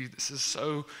 thank you. This is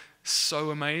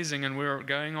so amazing." And we're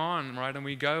going on, right? And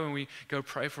we go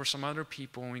pray for some other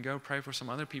people, and we go pray for some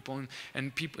other people,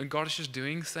 and God is just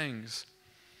doing things.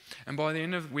 And by the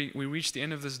end of, we reach the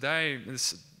end of this day,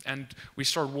 and we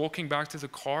start walking back to the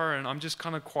car, and I'm just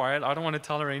kind of quiet. I don't want to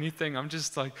tell her anything. I'm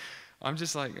just like,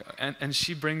 and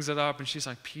she brings it up, and she's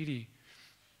like, "Petey,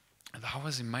 that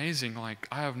was amazing. Like,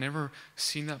 I have never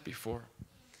seen that before.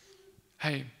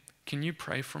 Hey, can you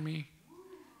pray for me?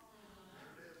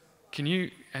 Can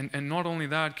you, and not only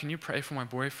that, can you pray for my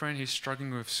boyfriend? He's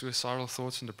struggling with suicidal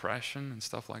thoughts and depression and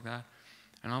stuff like that."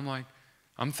 And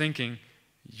I'm thinking,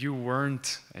 you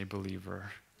weren't a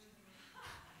believer.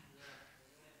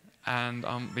 And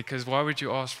because why would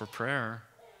you ask for prayer?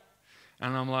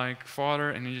 And I'm like, Father,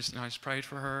 and I just prayed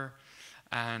for her.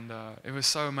 And it was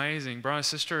so amazing.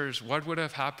 Brothers and sisters, what would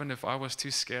have happened if I was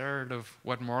too scared of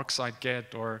what marks I'd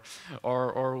get or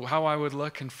how I would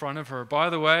look in front of her? By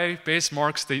the way, best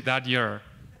marks that year.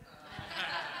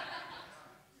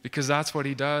 Because that's what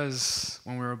he does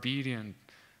when we're obedient.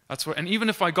 And even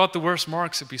if I got the worst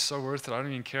marks, it'd be so worth it. I don't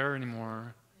even care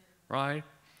anymore, right?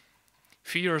 A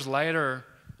few years later,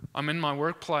 I'm in my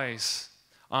workplace.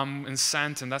 I'm in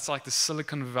Sandton. That's like the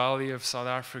Silicon Valley of South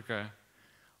Africa.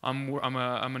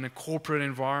 I'm in a corporate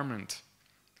environment.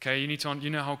 Okay, you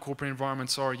know how corporate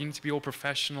environments are. You need to be all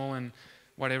professional and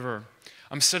whatever.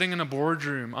 I'm sitting in a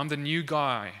boardroom. I'm the new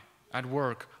guy at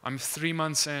work. I'm 3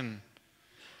 months in.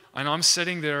 And I'm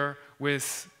sitting there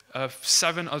with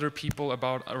 7 other people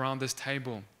around this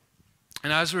table.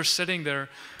 And as we're sitting there,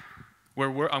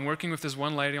 I'm working with this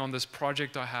one lady on this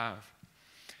project I have.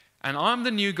 And I'm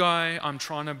the new guy. I'm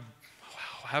trying to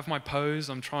have my pose.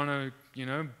 I'm trying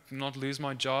to, not lose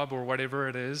my job or whatever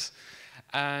it is.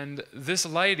 And this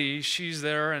lady, she's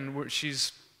there and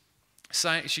she's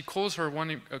saying, she calls her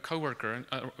a coworker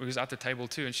who's at the table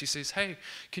too, and she says, "Hey,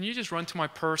 can you just run to my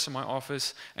purse in my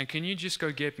office and can you just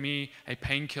go get me a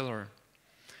painkiller?"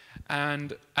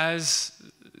 And as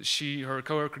her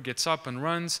coworker gets up and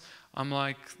runs, I'm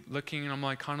like looking and I'm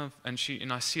like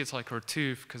and I see it's like her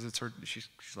tooth because it's her. She's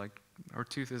like her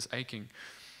tooth is aching,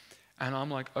 and I'm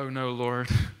like, "Oh no, Lord,"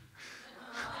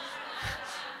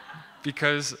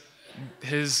 because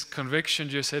his conviction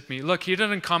just hit me. Look, he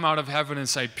didn't come out of heaven and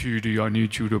say, "Petey, I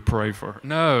need you to pray for her."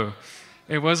 No,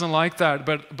 it wasn't like that.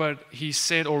 But he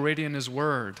said already in his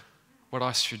word what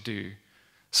I should do,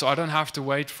 so I don't have to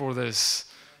wait for this.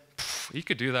 He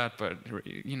could do that, but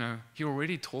he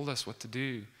already told us what to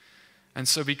do. And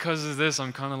so because of this,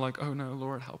 I'm kind of like, "Oh no,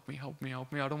 Lord, help me, help me,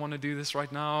 help me. I don't want to do this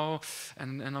right now."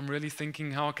 And I'm really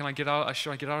thinking, how can I get out?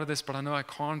 Should I get out of this? But I know I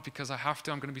can't because I have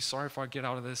to. I'm going to be sorry if I get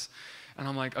out of this. And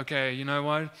I'm like, okay, you know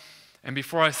what? And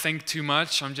before I think too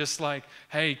much, I'm just like,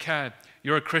 "Hey, Kat,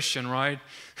 you're a Christian, right?"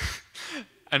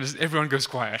 And everyone goes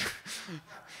quiet.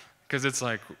 Because it's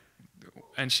like,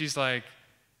 and she's like,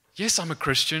 "Yes, I'm a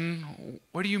Christian.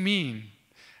 What do you mean?"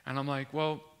 And I'm like,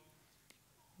 "Well,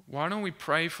 why don't we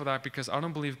pray for that? Because I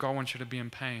don't believe God wants you to be in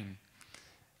pain."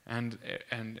 And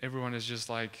everyone is just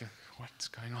like, "What's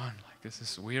going on? Like, this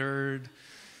is weird.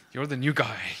 You're the new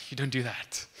guy. You don't do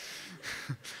that."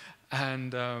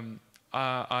 And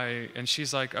and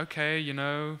she's like, "Okay,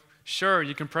 sure,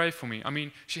 you can pray for me." I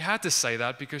mean, she had to say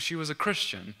that because she was a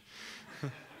Christian.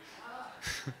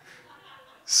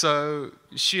 So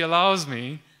she allows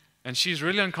me. And she's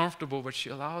really uncomfortable, but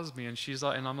she allows me. And she's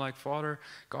like, and I'm like, "Father,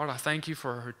 God, I thank you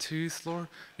for her tooth, Lord.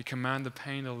 We command the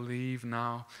pain to leave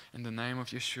now in the name of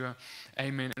Yeshua.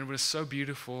 Amen." And it was so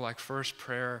beautiful, like first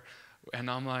prayer. And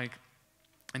I'm like,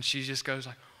 and she just goes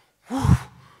like, "Whew,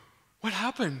 what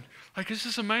happened? Like, this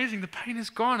is amazing. The pain is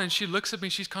gone." And she looks at me,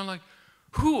 she's kind of like,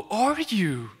 "Who are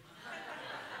you?"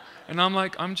 And I'm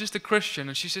like, "I'm just a Christian."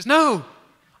 And she says, "No,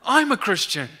 I'm a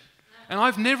Christian. And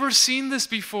I've never seen this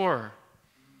before."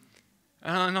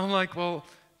 And I'm like, "Well,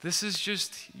 this is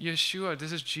just Yeshua.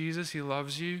 This is Jesus. He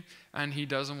loves you, and he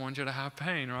doesn't want you to have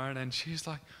pain, right?" And she's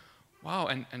like, "Wow."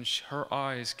 And her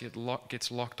eyes gets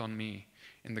locked on me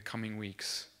in the coming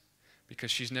weeks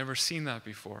because she's never seen that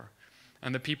before.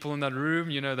 And the people in that room,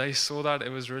 they saw that.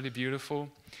 It was really beautiful.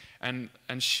 And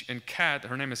Kat,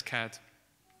 her name is Kat,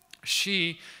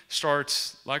 she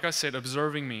starts, like I said,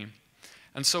 observing me.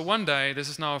 And so one day, this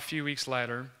is now a few weeks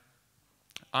later,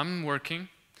 I'm working.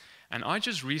 And I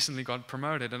just recently got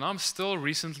promoted, and I'm still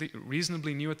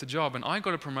reasonably new at the job. And I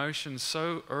got a promotion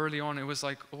so early on. It was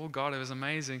like, oh God, it was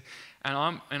amazing.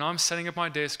 And I'm setting up my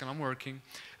desk, and I'm working.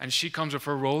 And she comes with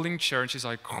her rolling chair, and she's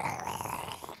like,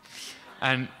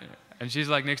 and she's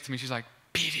like next to me. She's like,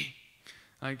 "Petey,"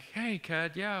 like, "Hey,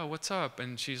 Kat, yeah, what's up?"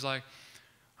 And she's like,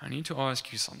 "I need to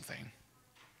ask you something.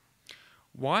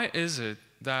 Why is it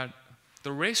that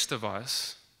the rest of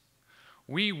us,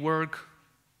 we work,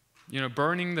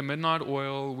 burning the midnight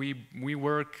oil, we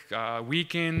work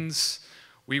weekends,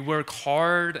 we work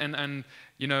hard and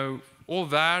all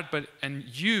that, and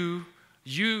you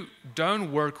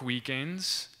don't work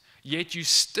weekends, yet you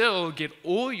still get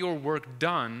all your work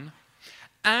done,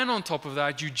 and on top of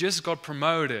that, you just got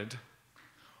promoted.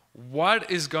 What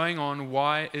is going on?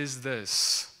 Why is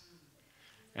this?"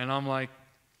 And I'm like,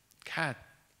 "Kat,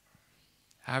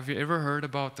 have you ever heard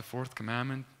about the 4th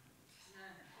commandment?"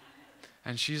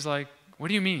 And she's like, "What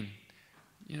do you mean?"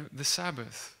 "The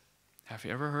Sabbath. Have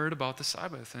you ever heard about the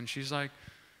Sabbath?" And she's like,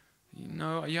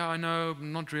 Yeah, I know,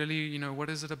 not really, what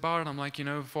is it about? And I'm like,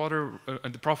 Father,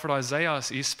 the prophet Isaiah,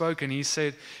 he spoke and he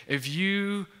said, if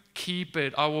you keep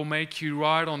it, I will make you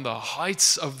ride on the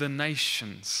heights of the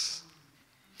nations.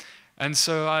 And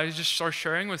so I just start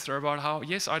sharing with her about how,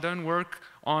 yes, I don't work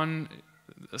on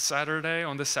a Saturday,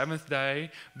 on the seventh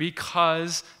day,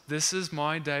 because this is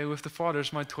my day with the Father.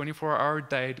 It's my 24-hour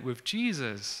date with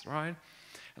Jesus, right?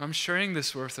 And I'm sharing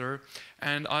this with her,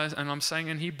 and I'm saying,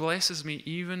 and He blesses me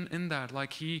even in that.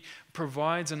 Like He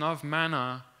provides enough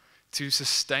manna to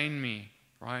sustain me,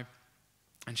 right?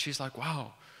 And she's like,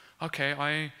 wow, okay,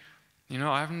 I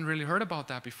haven't really heard about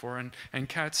that before. And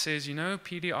Kat says,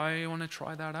 PD, I want to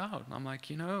try that out. And I'm like,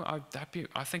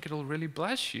 I think it'll really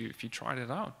bless you if you tried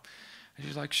it out. And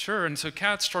she's like, sure. And so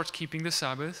Kat starts keeping the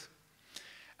Sabbath.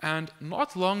 And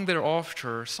not long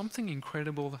thereafter, something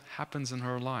incredible happens in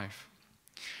her life.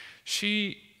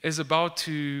 She is about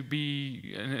to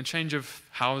be in a change of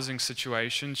housing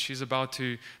situation. She's about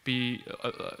to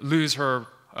lose her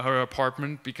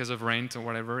apartment because of rent or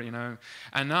whatever,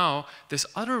 And now this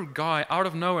other guy out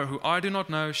of nowhere, who I do not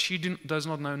know, she does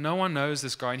not know, no one knows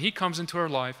this guy, and he comes into her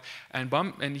life, and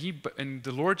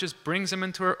the Lord just brings him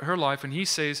into her life, and He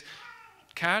says,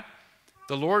 Kat,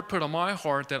 the Lord put on my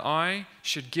heart that I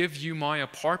should give you my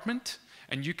apartment,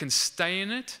 and you can stay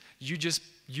in it. You just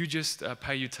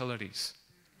pay utilities.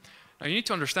 Now you need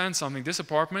to understand something. This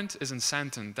apartment is in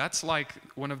Sandton. That's like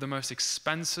one of the most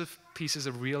expensive pieces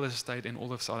of real estate in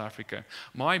all of South Africa.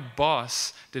 My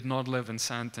boss did not live in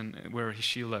Sandton where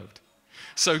she lived.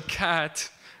 So Kat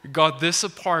got this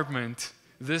apartment,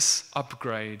 this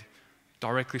upgrade,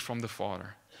 directly from the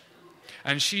Father.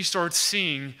 And she starts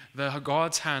seeing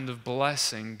God's hand of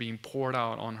blessing being poured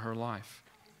out on her life.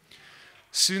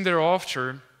 Soon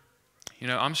thereafter,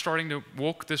 I'm starting to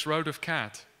walk this road with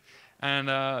Kat, and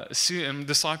soon I'm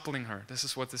discipling her. This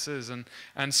is what this is,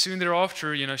 and soon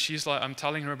thereafter, she's like, I'm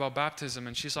telling her about baptism,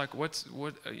 and she's like, what?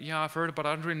 Yeah, I've heard about it.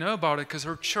 I don't really know about it because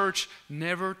her church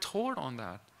never taught on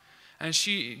that. And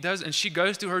she does, and she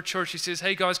goes to her church. She says,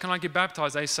 "Hey guys, can I get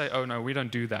baptized?" They say, "Oh no, we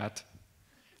don't do that."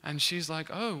 And she's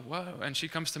like, "Oh wow!" And she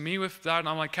comes to me with that, and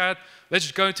I'm like, "Kat, let's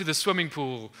just go to the swimming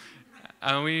pool,"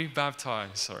 and we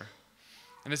baptize her,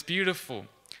 and it's beautiful.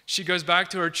 She goes back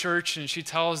to her church and she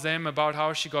tells them about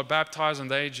how she got baptized,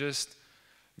 and they just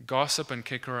gossip and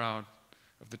kick her out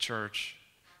of the church.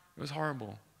 It was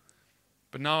horrible.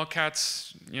 But now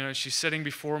Kat's, she's sitting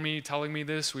before me telling me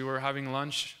this. We were having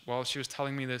lunch while she was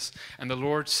telling me this, and the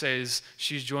Lord says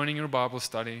she's joining your Bible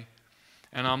study.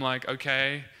 And I'm like,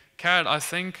 okay, Kat, I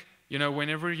think,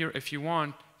 if you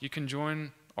want, you can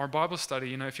join our Bible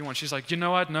study, if you want. She's like, you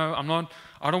know what? No,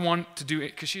 I don't want to do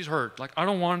it, because she's hurt. Like, I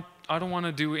don't want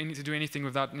to do anything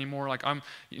with that anymore. Like,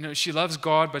 she loves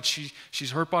God, but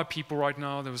she's hurt by people right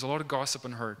now. There was a lot of gossip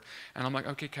and hurt. And I'm like,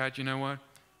 okay, Kat, you know what?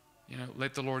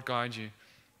 Let the Lord guide you.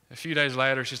 A few days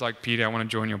later, she's like, Peter, I want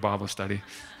to join your Bible study.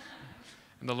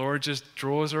 And the Lord just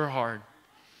draws her heart.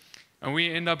 And we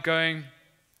end up going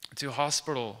to a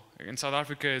hospital. In South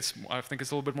Africa, I think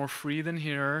it's a little bit more free than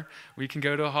here. We can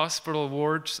go to a hospital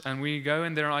wards, and we go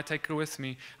in there, and I take her with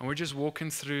me, and we're just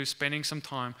walking through, spending some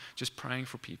time, just praying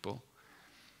for people.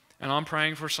 And I'm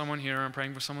praying for someone here, I'm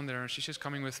praying for someone there, and she's just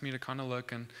coming with me to kind of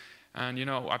look, and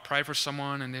I pray for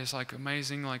someone, and there's like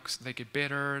amazing, like they get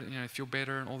better, they feel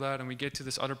better and all that, and we get to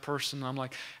this other person, and I'm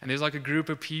like, and there's like a group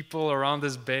of people around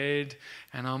this bed,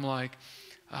 and I'm like,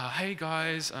 hey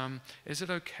guys, is it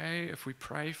okay if we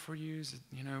pray for you? Is it,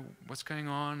 what's going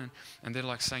on? And they're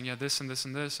like saying, yeah, this and this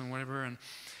and this and whatever.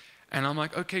 And I'm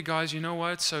like, okay guys, you know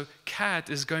what? So Kat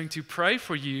is going to pray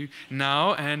for you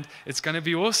now, and it's going to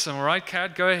be awesome. All right,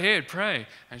 Kat, go ahead, pray.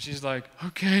 And she's like,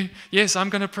 okay, yes, I'm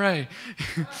going to pray.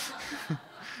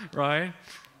 Right?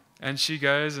 And she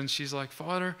goes and she's like,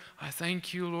 Father, I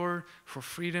thank you, Lord, for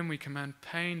freedom. We command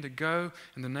pain to go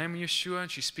in the name of Yeshua.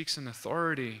 And she speaks in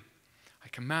authority. I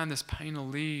command this pain to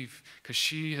leave, because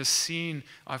she has seen,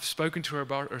 I've spoken to her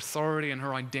about authority and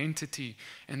her identity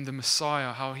in the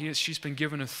Messiah, how she's been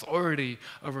given authority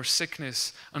over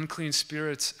sickness, unclean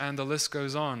spirits, and the list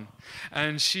goes on.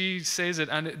 And she says it,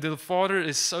 and the Father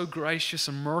is so gracious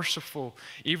and merciful.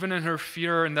 Even in her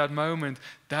fear in that moment,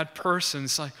 that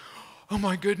person's like, oh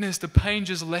my goodness, the pain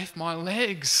just left my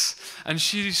legs. And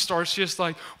she starts just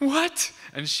like, what?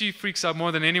 And she freaks out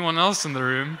more than anyone else in the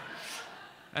room.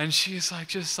 And she's like,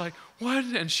 just like, what?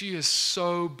 And she is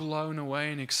so blown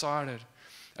away and excited.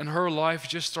 And her life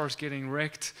just starts getting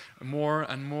wrecked more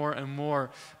and more and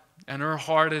more. And her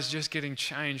heart is just getting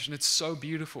changed. And it's so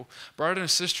beautiful. Brothers and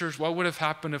sisters, what would have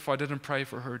happened if I didn't pray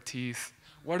for her teeth?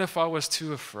 What if I was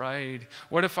too afraid?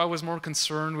 What if I was more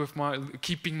concerned with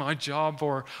keeping my job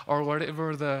or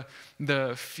whatever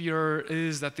the fear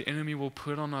is that the enemy will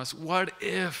put on us? What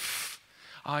if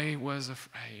I was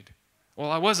afraid? Well,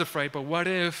 I was afraid, but what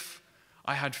if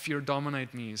I had fear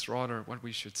dominate me is rather what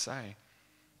we should say.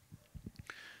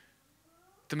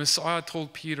 The Messiah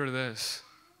told Peter this,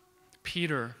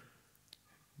 Peter,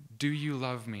 do you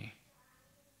love me?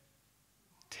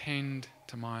 Tend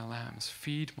to my lambs,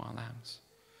 feed my lambs.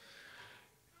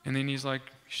 And then he's like,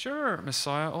 sure,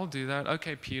 Messiah, I'll do that.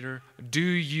 Okay, Peter, do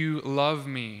you love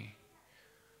me?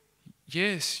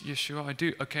 Yes, Yeshua, I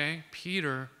do. Okay,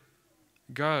 Peter,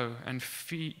 go and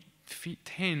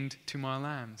tend to my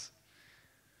lambs.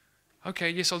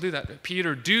 Okay, yes, I'll do that.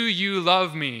 Peter, do you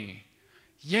love me?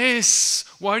 Yes.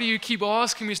 Why do you keep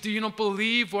asking me? Do you not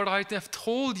believe what I have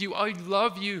told you? I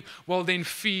love you. Well, then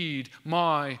feed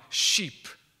my sheep.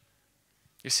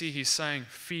 You see, he's saying,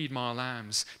 feed my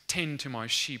lambs, tend to my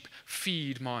sheep,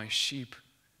 feed my sheep.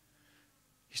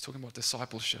 He's talking about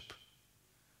discipleship.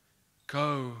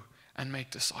 Go and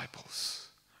make disciples.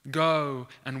 Go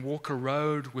and walk a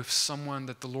road with someone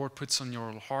that the Lord puts on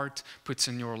your heart, puts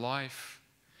in your life.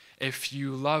 If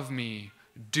you love me,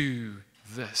 do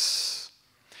this.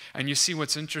 And you see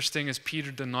what's interesting is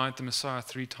Peter denied the Messiah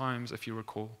 3 times, if you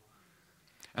recall.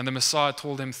 And the Messiah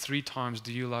told him 3 times,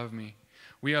 do you love me?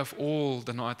 We have all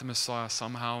denied the Messiah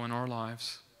somehow in our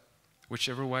lives,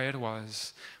 whichever way it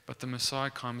was. But the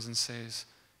Messiah comes and says,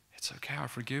 it's okay, I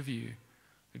forgive you.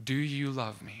 Do you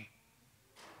love me?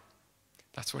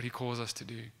 That's what he calls us to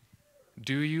do.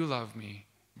 Do you love me?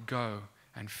 Go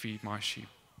and feed my sheep.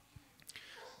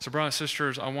 So brothers and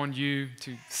sisters, I want you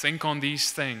to think on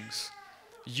these things.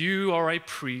 You are a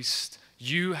priest.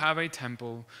 You have a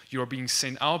temple. You are being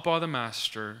sent out by the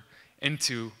Master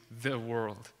into the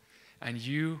world. And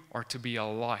you are to be a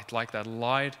light, like that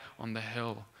light on the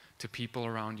hill to people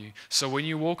around you. So when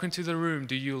you walk into the room,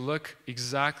 do you look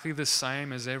exactly the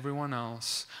same as everyone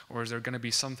else? Or is there going to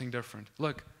be something different?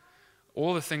 Look,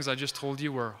 all the things I just told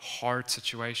you were hard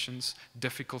situations,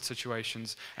 difficult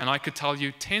situations. And I could tell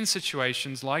you 10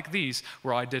 situations like these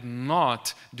where I did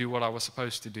not do what I was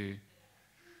supposed to do.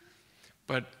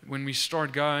 But when we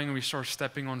start going and we start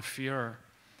stepping on fear,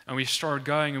 and we start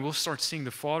going and we'll start seeing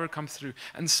the Father come through.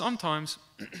 And sometimes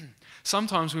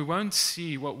we won't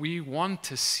see what we want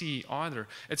to see either.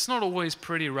 It's not always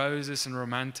pretty roses and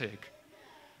romantic.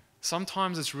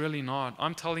 Sometimes it's really not.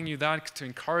 I'm telling you that to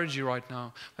encourage you right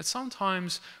now. But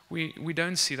sometimes we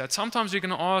don't see that. Sometimes you're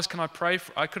going to ask, can I pray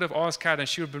for? I could have asked Kat and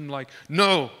she would have been like,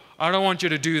 no, I don't want you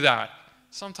to do that.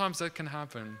 Sometimes that can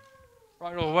happen.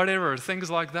 Right, or whatever, things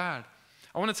like that.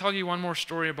 I want to tell you one more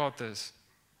story about this.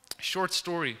 Short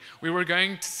story. We were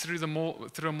going through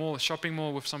a shopping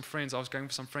mall with some friends. I was going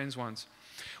with some friends once.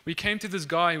 We came to this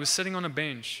guy who was sitting on a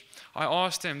bench. I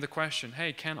asked him the question,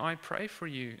 hey, can I pray for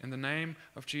you in the name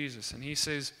of Jesus? And he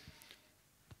says,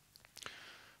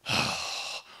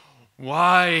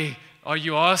 why are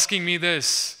you asking me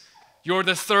this? You're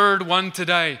the 3rd one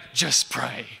today. Just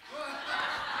pray.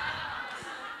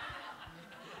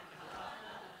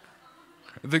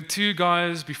 The 2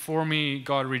 guys before me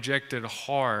got rejected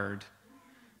hard.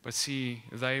 But see,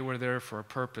 they were there for a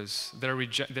purpose.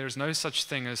 There's no such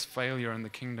thing as failure in the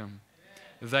kingdom.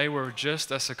 They were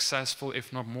just as successful,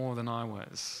 if not more, than I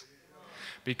was.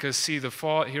 Because see,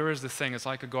 here is the thing. It's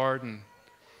like a garden.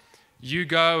 You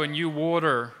go and you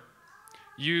water.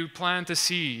 You plant a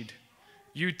seed.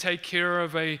 You take care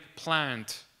of a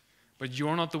plant. But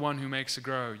you're not the one who makes it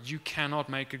grow. You cannot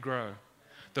make it grow.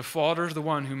 The Father's the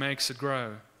one who makes it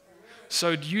grow. So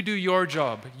you do your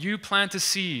job. You plant a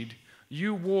seed.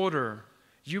 You water.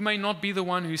 You may not be the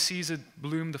one who sees it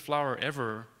bloom the flower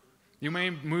ever. You may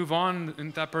move on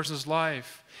in that person's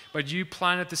life. But you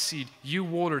planted the seed. You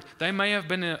watered. They may have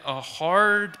been a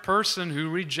hard person who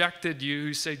rejected you,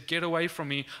 who said, get away from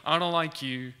me. I don't like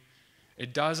you.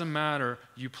 It doesn't matter.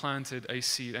 You planted a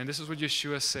seed. And this is what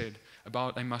Yeshua said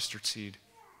about a mustard seed.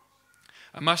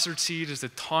 A mustard seed is the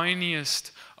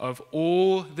tiniest of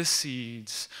all the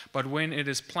seeds, but when it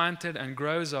is planted and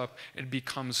grows up, it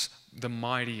becomes the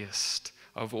mightiest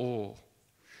of all.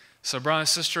 So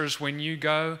brothers and sisters, when you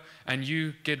go and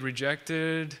you get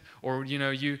rejected, or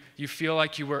you feel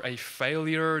like you were a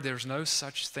failure, there's no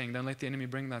such thing. Don't let the enemy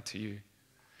bring that to you.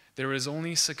 There is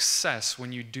only success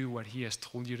when you do what he has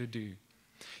told you to do.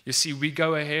 You see, we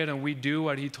go ahead and we do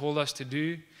what he told us to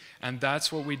do. And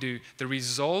that's what we do. The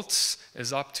results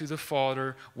is up to the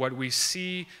Father. What we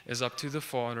see is up to the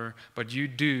Father. But you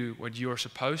do what you are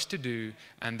supposed to do,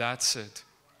 and that's it.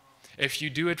 If you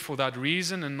do it for that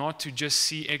reason and not to just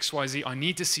see X, Y, Z, I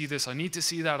need to see this, I need to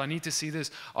see that, I need to see this.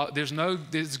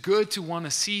 It's good to want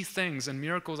to see things and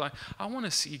miracles. I want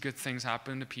to see good things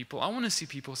happen to people. I want to see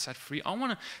people set free. I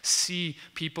want to see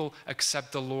people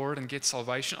accept the Lord and get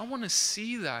salvation. I want to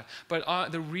see that.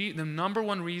 But the number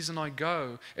one reason I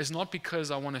go is not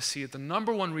because I want to see it. The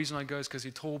number one reason I go is because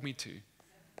He told me to.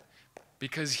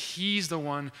 Because He's the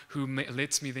one who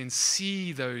lets me then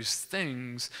see those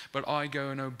things, but I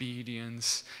go in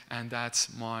obedience, and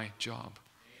that's my job.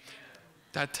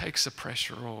 That takes the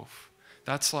pressure off.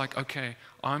 That's like, okay,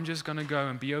 I'm just going to go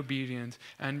and be obedient.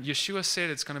 And Yeshua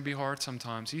said it's going to be hard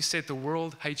sometimes. He said the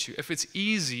world hates you. If it's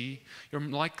easy, you're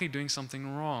likely doing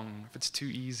something wrong, if it's too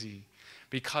easy.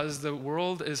 Because the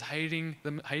world is hated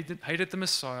the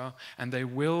Messiah, and they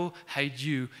will hate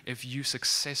you if you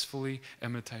successfully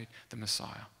imitate the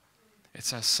Messiah.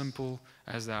 It's as simple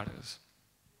as that is.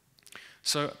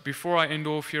 So before I end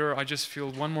off here, I just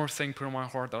feel one more thing put on my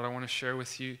heart that I want to share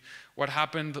with you. What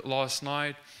happened last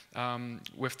night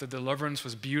with the deliverance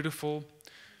was beautiful.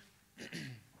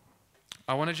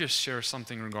 I want to just share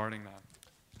something regarding that.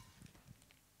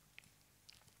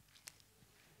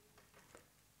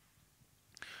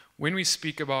 When we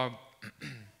speak about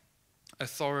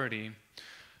authority,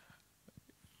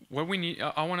 what we need,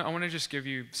 I want to just give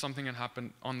you something that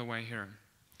happened on the way here.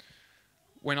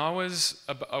 When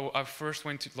I first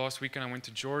went to, last weekend I went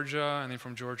to Georgia, and then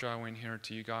from Georgia I went here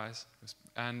to you guys.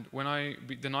 And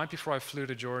the night before I flew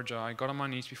to Georgia, I got on my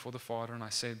knees before the Father and I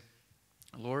said,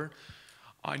 Lord,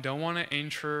 I don't want to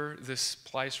enter these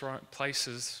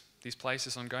places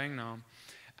I'm going now,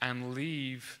 and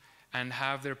leave and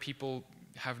have their people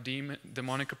have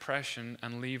demonic oppression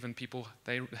and leave, and people,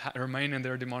 they remain in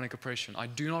their demonic oppression. I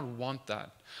do not want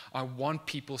that. I want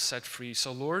people set free.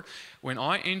 So Lord, when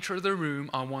I enter the room,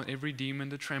 I want every demon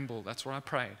to tremble. That's what I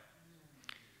prayed.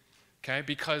 Okay,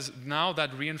 because now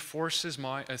that reinforces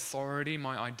my authority,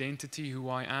 my identity, who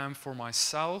I am for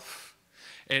myself.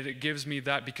 It gives me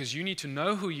that, because you need to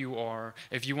know who you are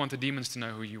if you want the demons to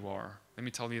know who you are. Let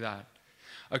me tell you that.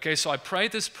 Okay, so I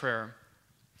prayed this prayer.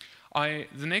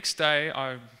 The next day,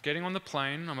 I'm getting on the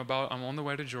plane. I'm on the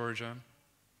way to Georgia,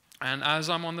 and as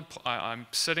I'm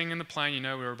sitting in the plane. You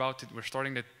know, we're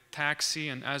starting to taxi,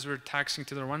 and as we're taxiing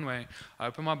to the runway, I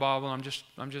open my Bible. I'm just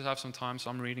have some time, so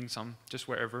I'm reading just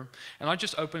wherever, and I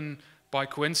just open by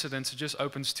coincidence. It just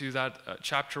opens to that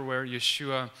chapter where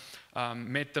Yeshua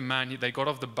met the man. They got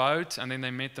off the boat, and then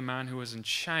they met the man who was in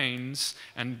chains,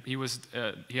 and he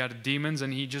had demons,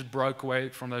 and he just broke away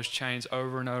from those chains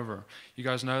over and over. You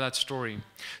guys know that story.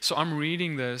 So I'm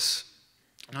reading this,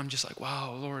 and I'm just like,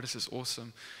 wow, Lord, this is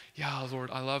awesome. Yeah,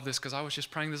 Lord, I love this, because I was just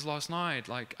praying this last night.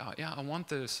 Like, yeah, I want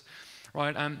this,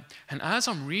 right? And as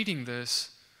I'm reading this,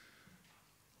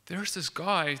 there's this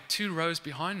guy 2 rows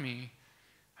behind me,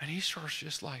 and he starts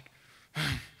just like,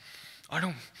 I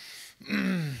don't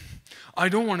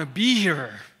want to be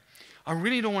here. I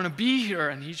really don't want to be here.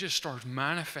 And he just starts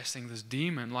manifesting this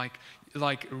demon, like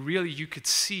really you could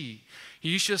see.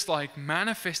 He's just like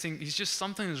manifesting. He's just,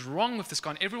 something is wrong with this guy.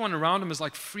 And everyone around him is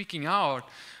like freaking out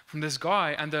from this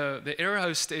guy. And the air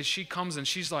hostess, she comes and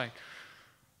she's like,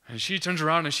 and she turns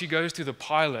around and she goes to the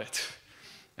pilot.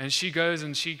 And she goes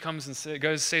and she comes and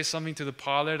says something to the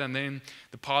pilot, and then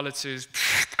the pilot says,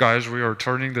 guys, we are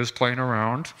turning this plane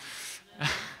around.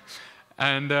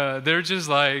 And they're just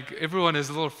like, everyone is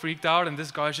a little freaked out, and this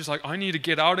guy's just like, I need to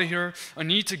get out of here. I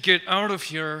need to get out of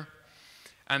here.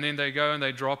 And then they go and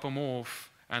they drop him off.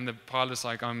 And the pilot's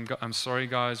like, I'm sorry,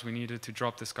 guys, we needed to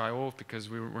drop this guy off because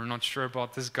we're not sure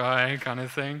about this guy, kind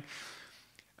of thing.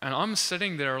 And I'm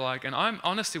sitting there like, and I'm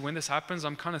honestly, when this happens,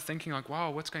 I'm kind of thinking like, wow,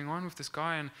 what's going on with this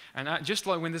guy? And just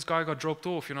like when this guy got dropped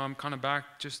off, you know, I'm kind of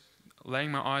back, just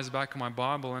laying my eyes back on my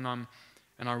Bible, and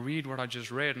I read what I just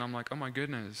read, and I'm like, oh my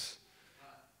goodness,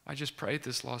 I just prayed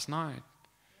this last night,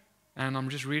 and I'm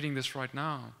just reading this right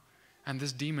now, and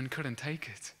this demon couldn't take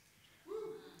it.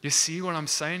 You see what I'm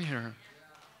saying here?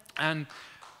 And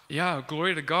yeah,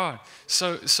 glory to God.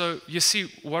 So you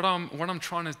see what I'm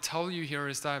trying to tell you here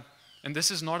is that. And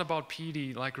this is not about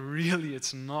PD, like really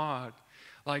it's not.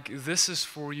 Like this is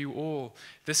for you all.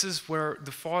 This is where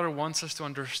the Father wants us to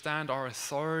understand our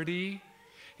authority.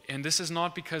 And this is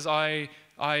not because I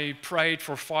prayed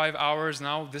for 5 hours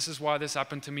now, this is why this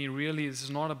happened to me. Really, this is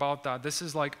not about that. This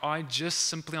is like, I just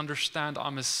simply understand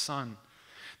I'm His son.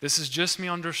 This is just me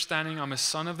understanding I'm a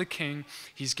son of the King.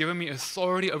 He's given me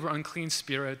authority over unclean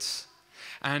spirits.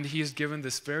 And He has given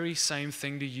this very same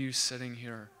thing to you sitting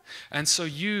here. And so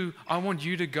I want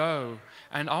you to go,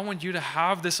 and I want you to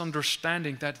have this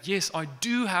understanding that, yes, I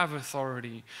do have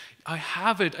authority. I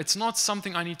have it. It's not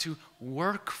something I need to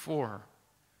work for.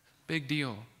 Big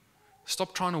deal.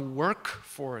 Stop trying to work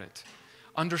for it.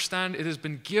 Understand it has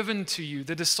been given to you.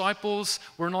 The disciples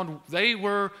they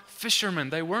were fishermen.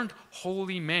 They weren't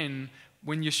holy men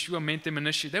when Yeshua met them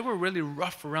initially. They were really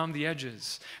rough around the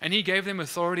edges. And he gave them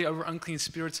authority over unclean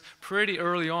spirits pretty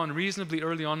early on, reasonably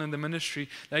early on in the ministry.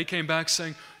 They came back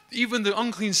saying, even the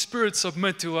unclean spirits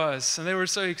submit to us. And they were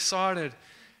so excited.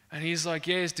 And he's like,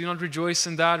 yes, do not rejoice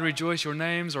in that. Rejoice, your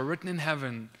names are written in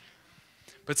heaven.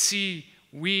 But see,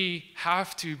 we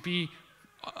have to be,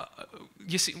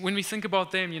 you see, when we think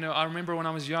about them, I remember when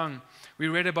I was young, we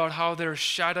read about how their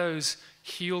shadows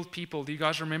healed people. Do you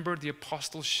guys remember the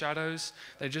apostles' shadows?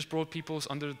 They just brought people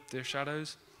under their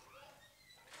shadows.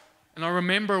 And I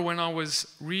remember when I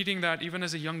was reading that, even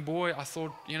as a young boy, I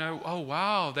thought, oh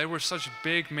wow, they were such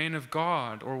big men of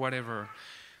God or whatever.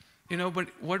 But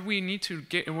what we need to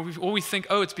get, or we think,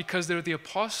 oh, it's because they're the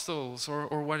apostles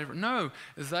or whatever. No,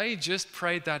 they just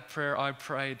prayed that prayer I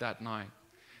prayed that night.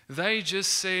 They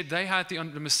just said, they had the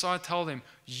Messiah tell them,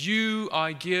 you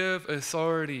I give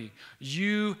authority.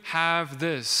 You have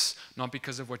this. Not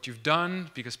because of what you've done,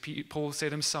 because Paul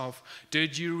said himself,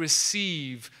 did you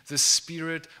receive the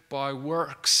Spirit by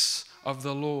works of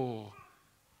the law?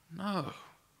 No,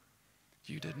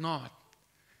 you did not.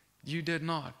 You did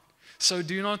not. So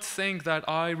do not think that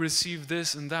I receive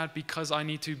this and that because I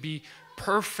need to be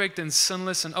perfect and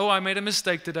sinless and, oh, I made a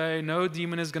mistake today. No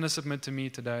demon is going to submit to me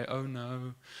today. Oh,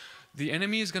 no. The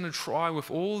enemy is going to try with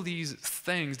all these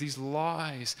things, these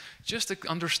lies, just to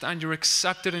understand you're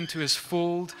accepted into his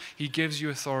fold. He gives you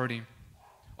authority.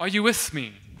 Are you with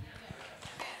me?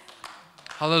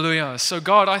 Hallelujah. So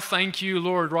God, I thank you,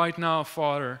 Lord, right now,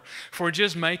 Father, for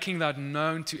just making that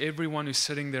known to everyone who's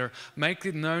sitting there. Make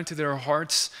it known to their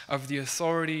hearts of the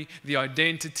authority, the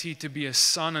identity to be a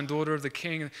son and daughter of the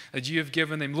King that you have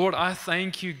given them. Lord, I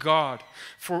thank you, God,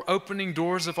 for opening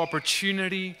doors of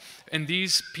opportunity in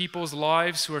these people's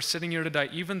lives who are sitting here today,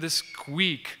 even this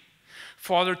week.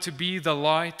 Father, to be the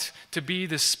light, to be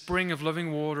the spring of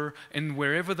living water, and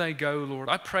wherever they go, Lord.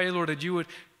 I pray, Lord, that you would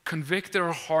convict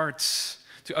their hearts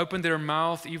to open their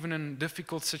mouth even in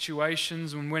difficult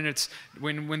situations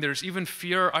when there's even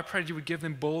fear. I pray that you would give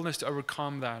them boldness to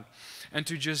overcome that and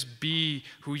to just be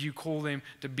who you call them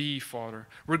to be, Father.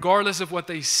 Regardless of what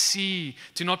they see,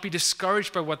 to not be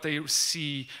discouraged by what they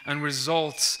see and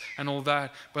results and all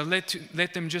that, but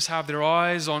let them just have their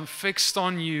eyes fixed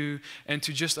on you and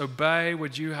to just obey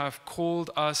what you have called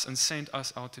us and sent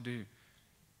us out to do.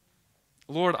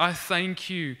 Lord, I thank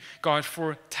you, God,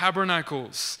 for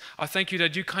tabernacles. I thank you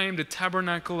that you came to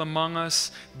tabernacle among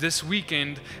us this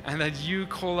weekend and that you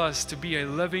call us to be a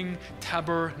living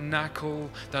tabernacle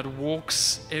that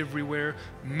walks everywhere,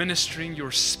 ministering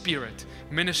your spirit,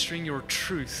 ministering your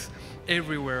truth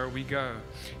everywhere we go.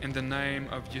 In the name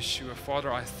of Yeshua.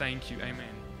 Father, I thank you.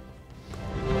 Amen.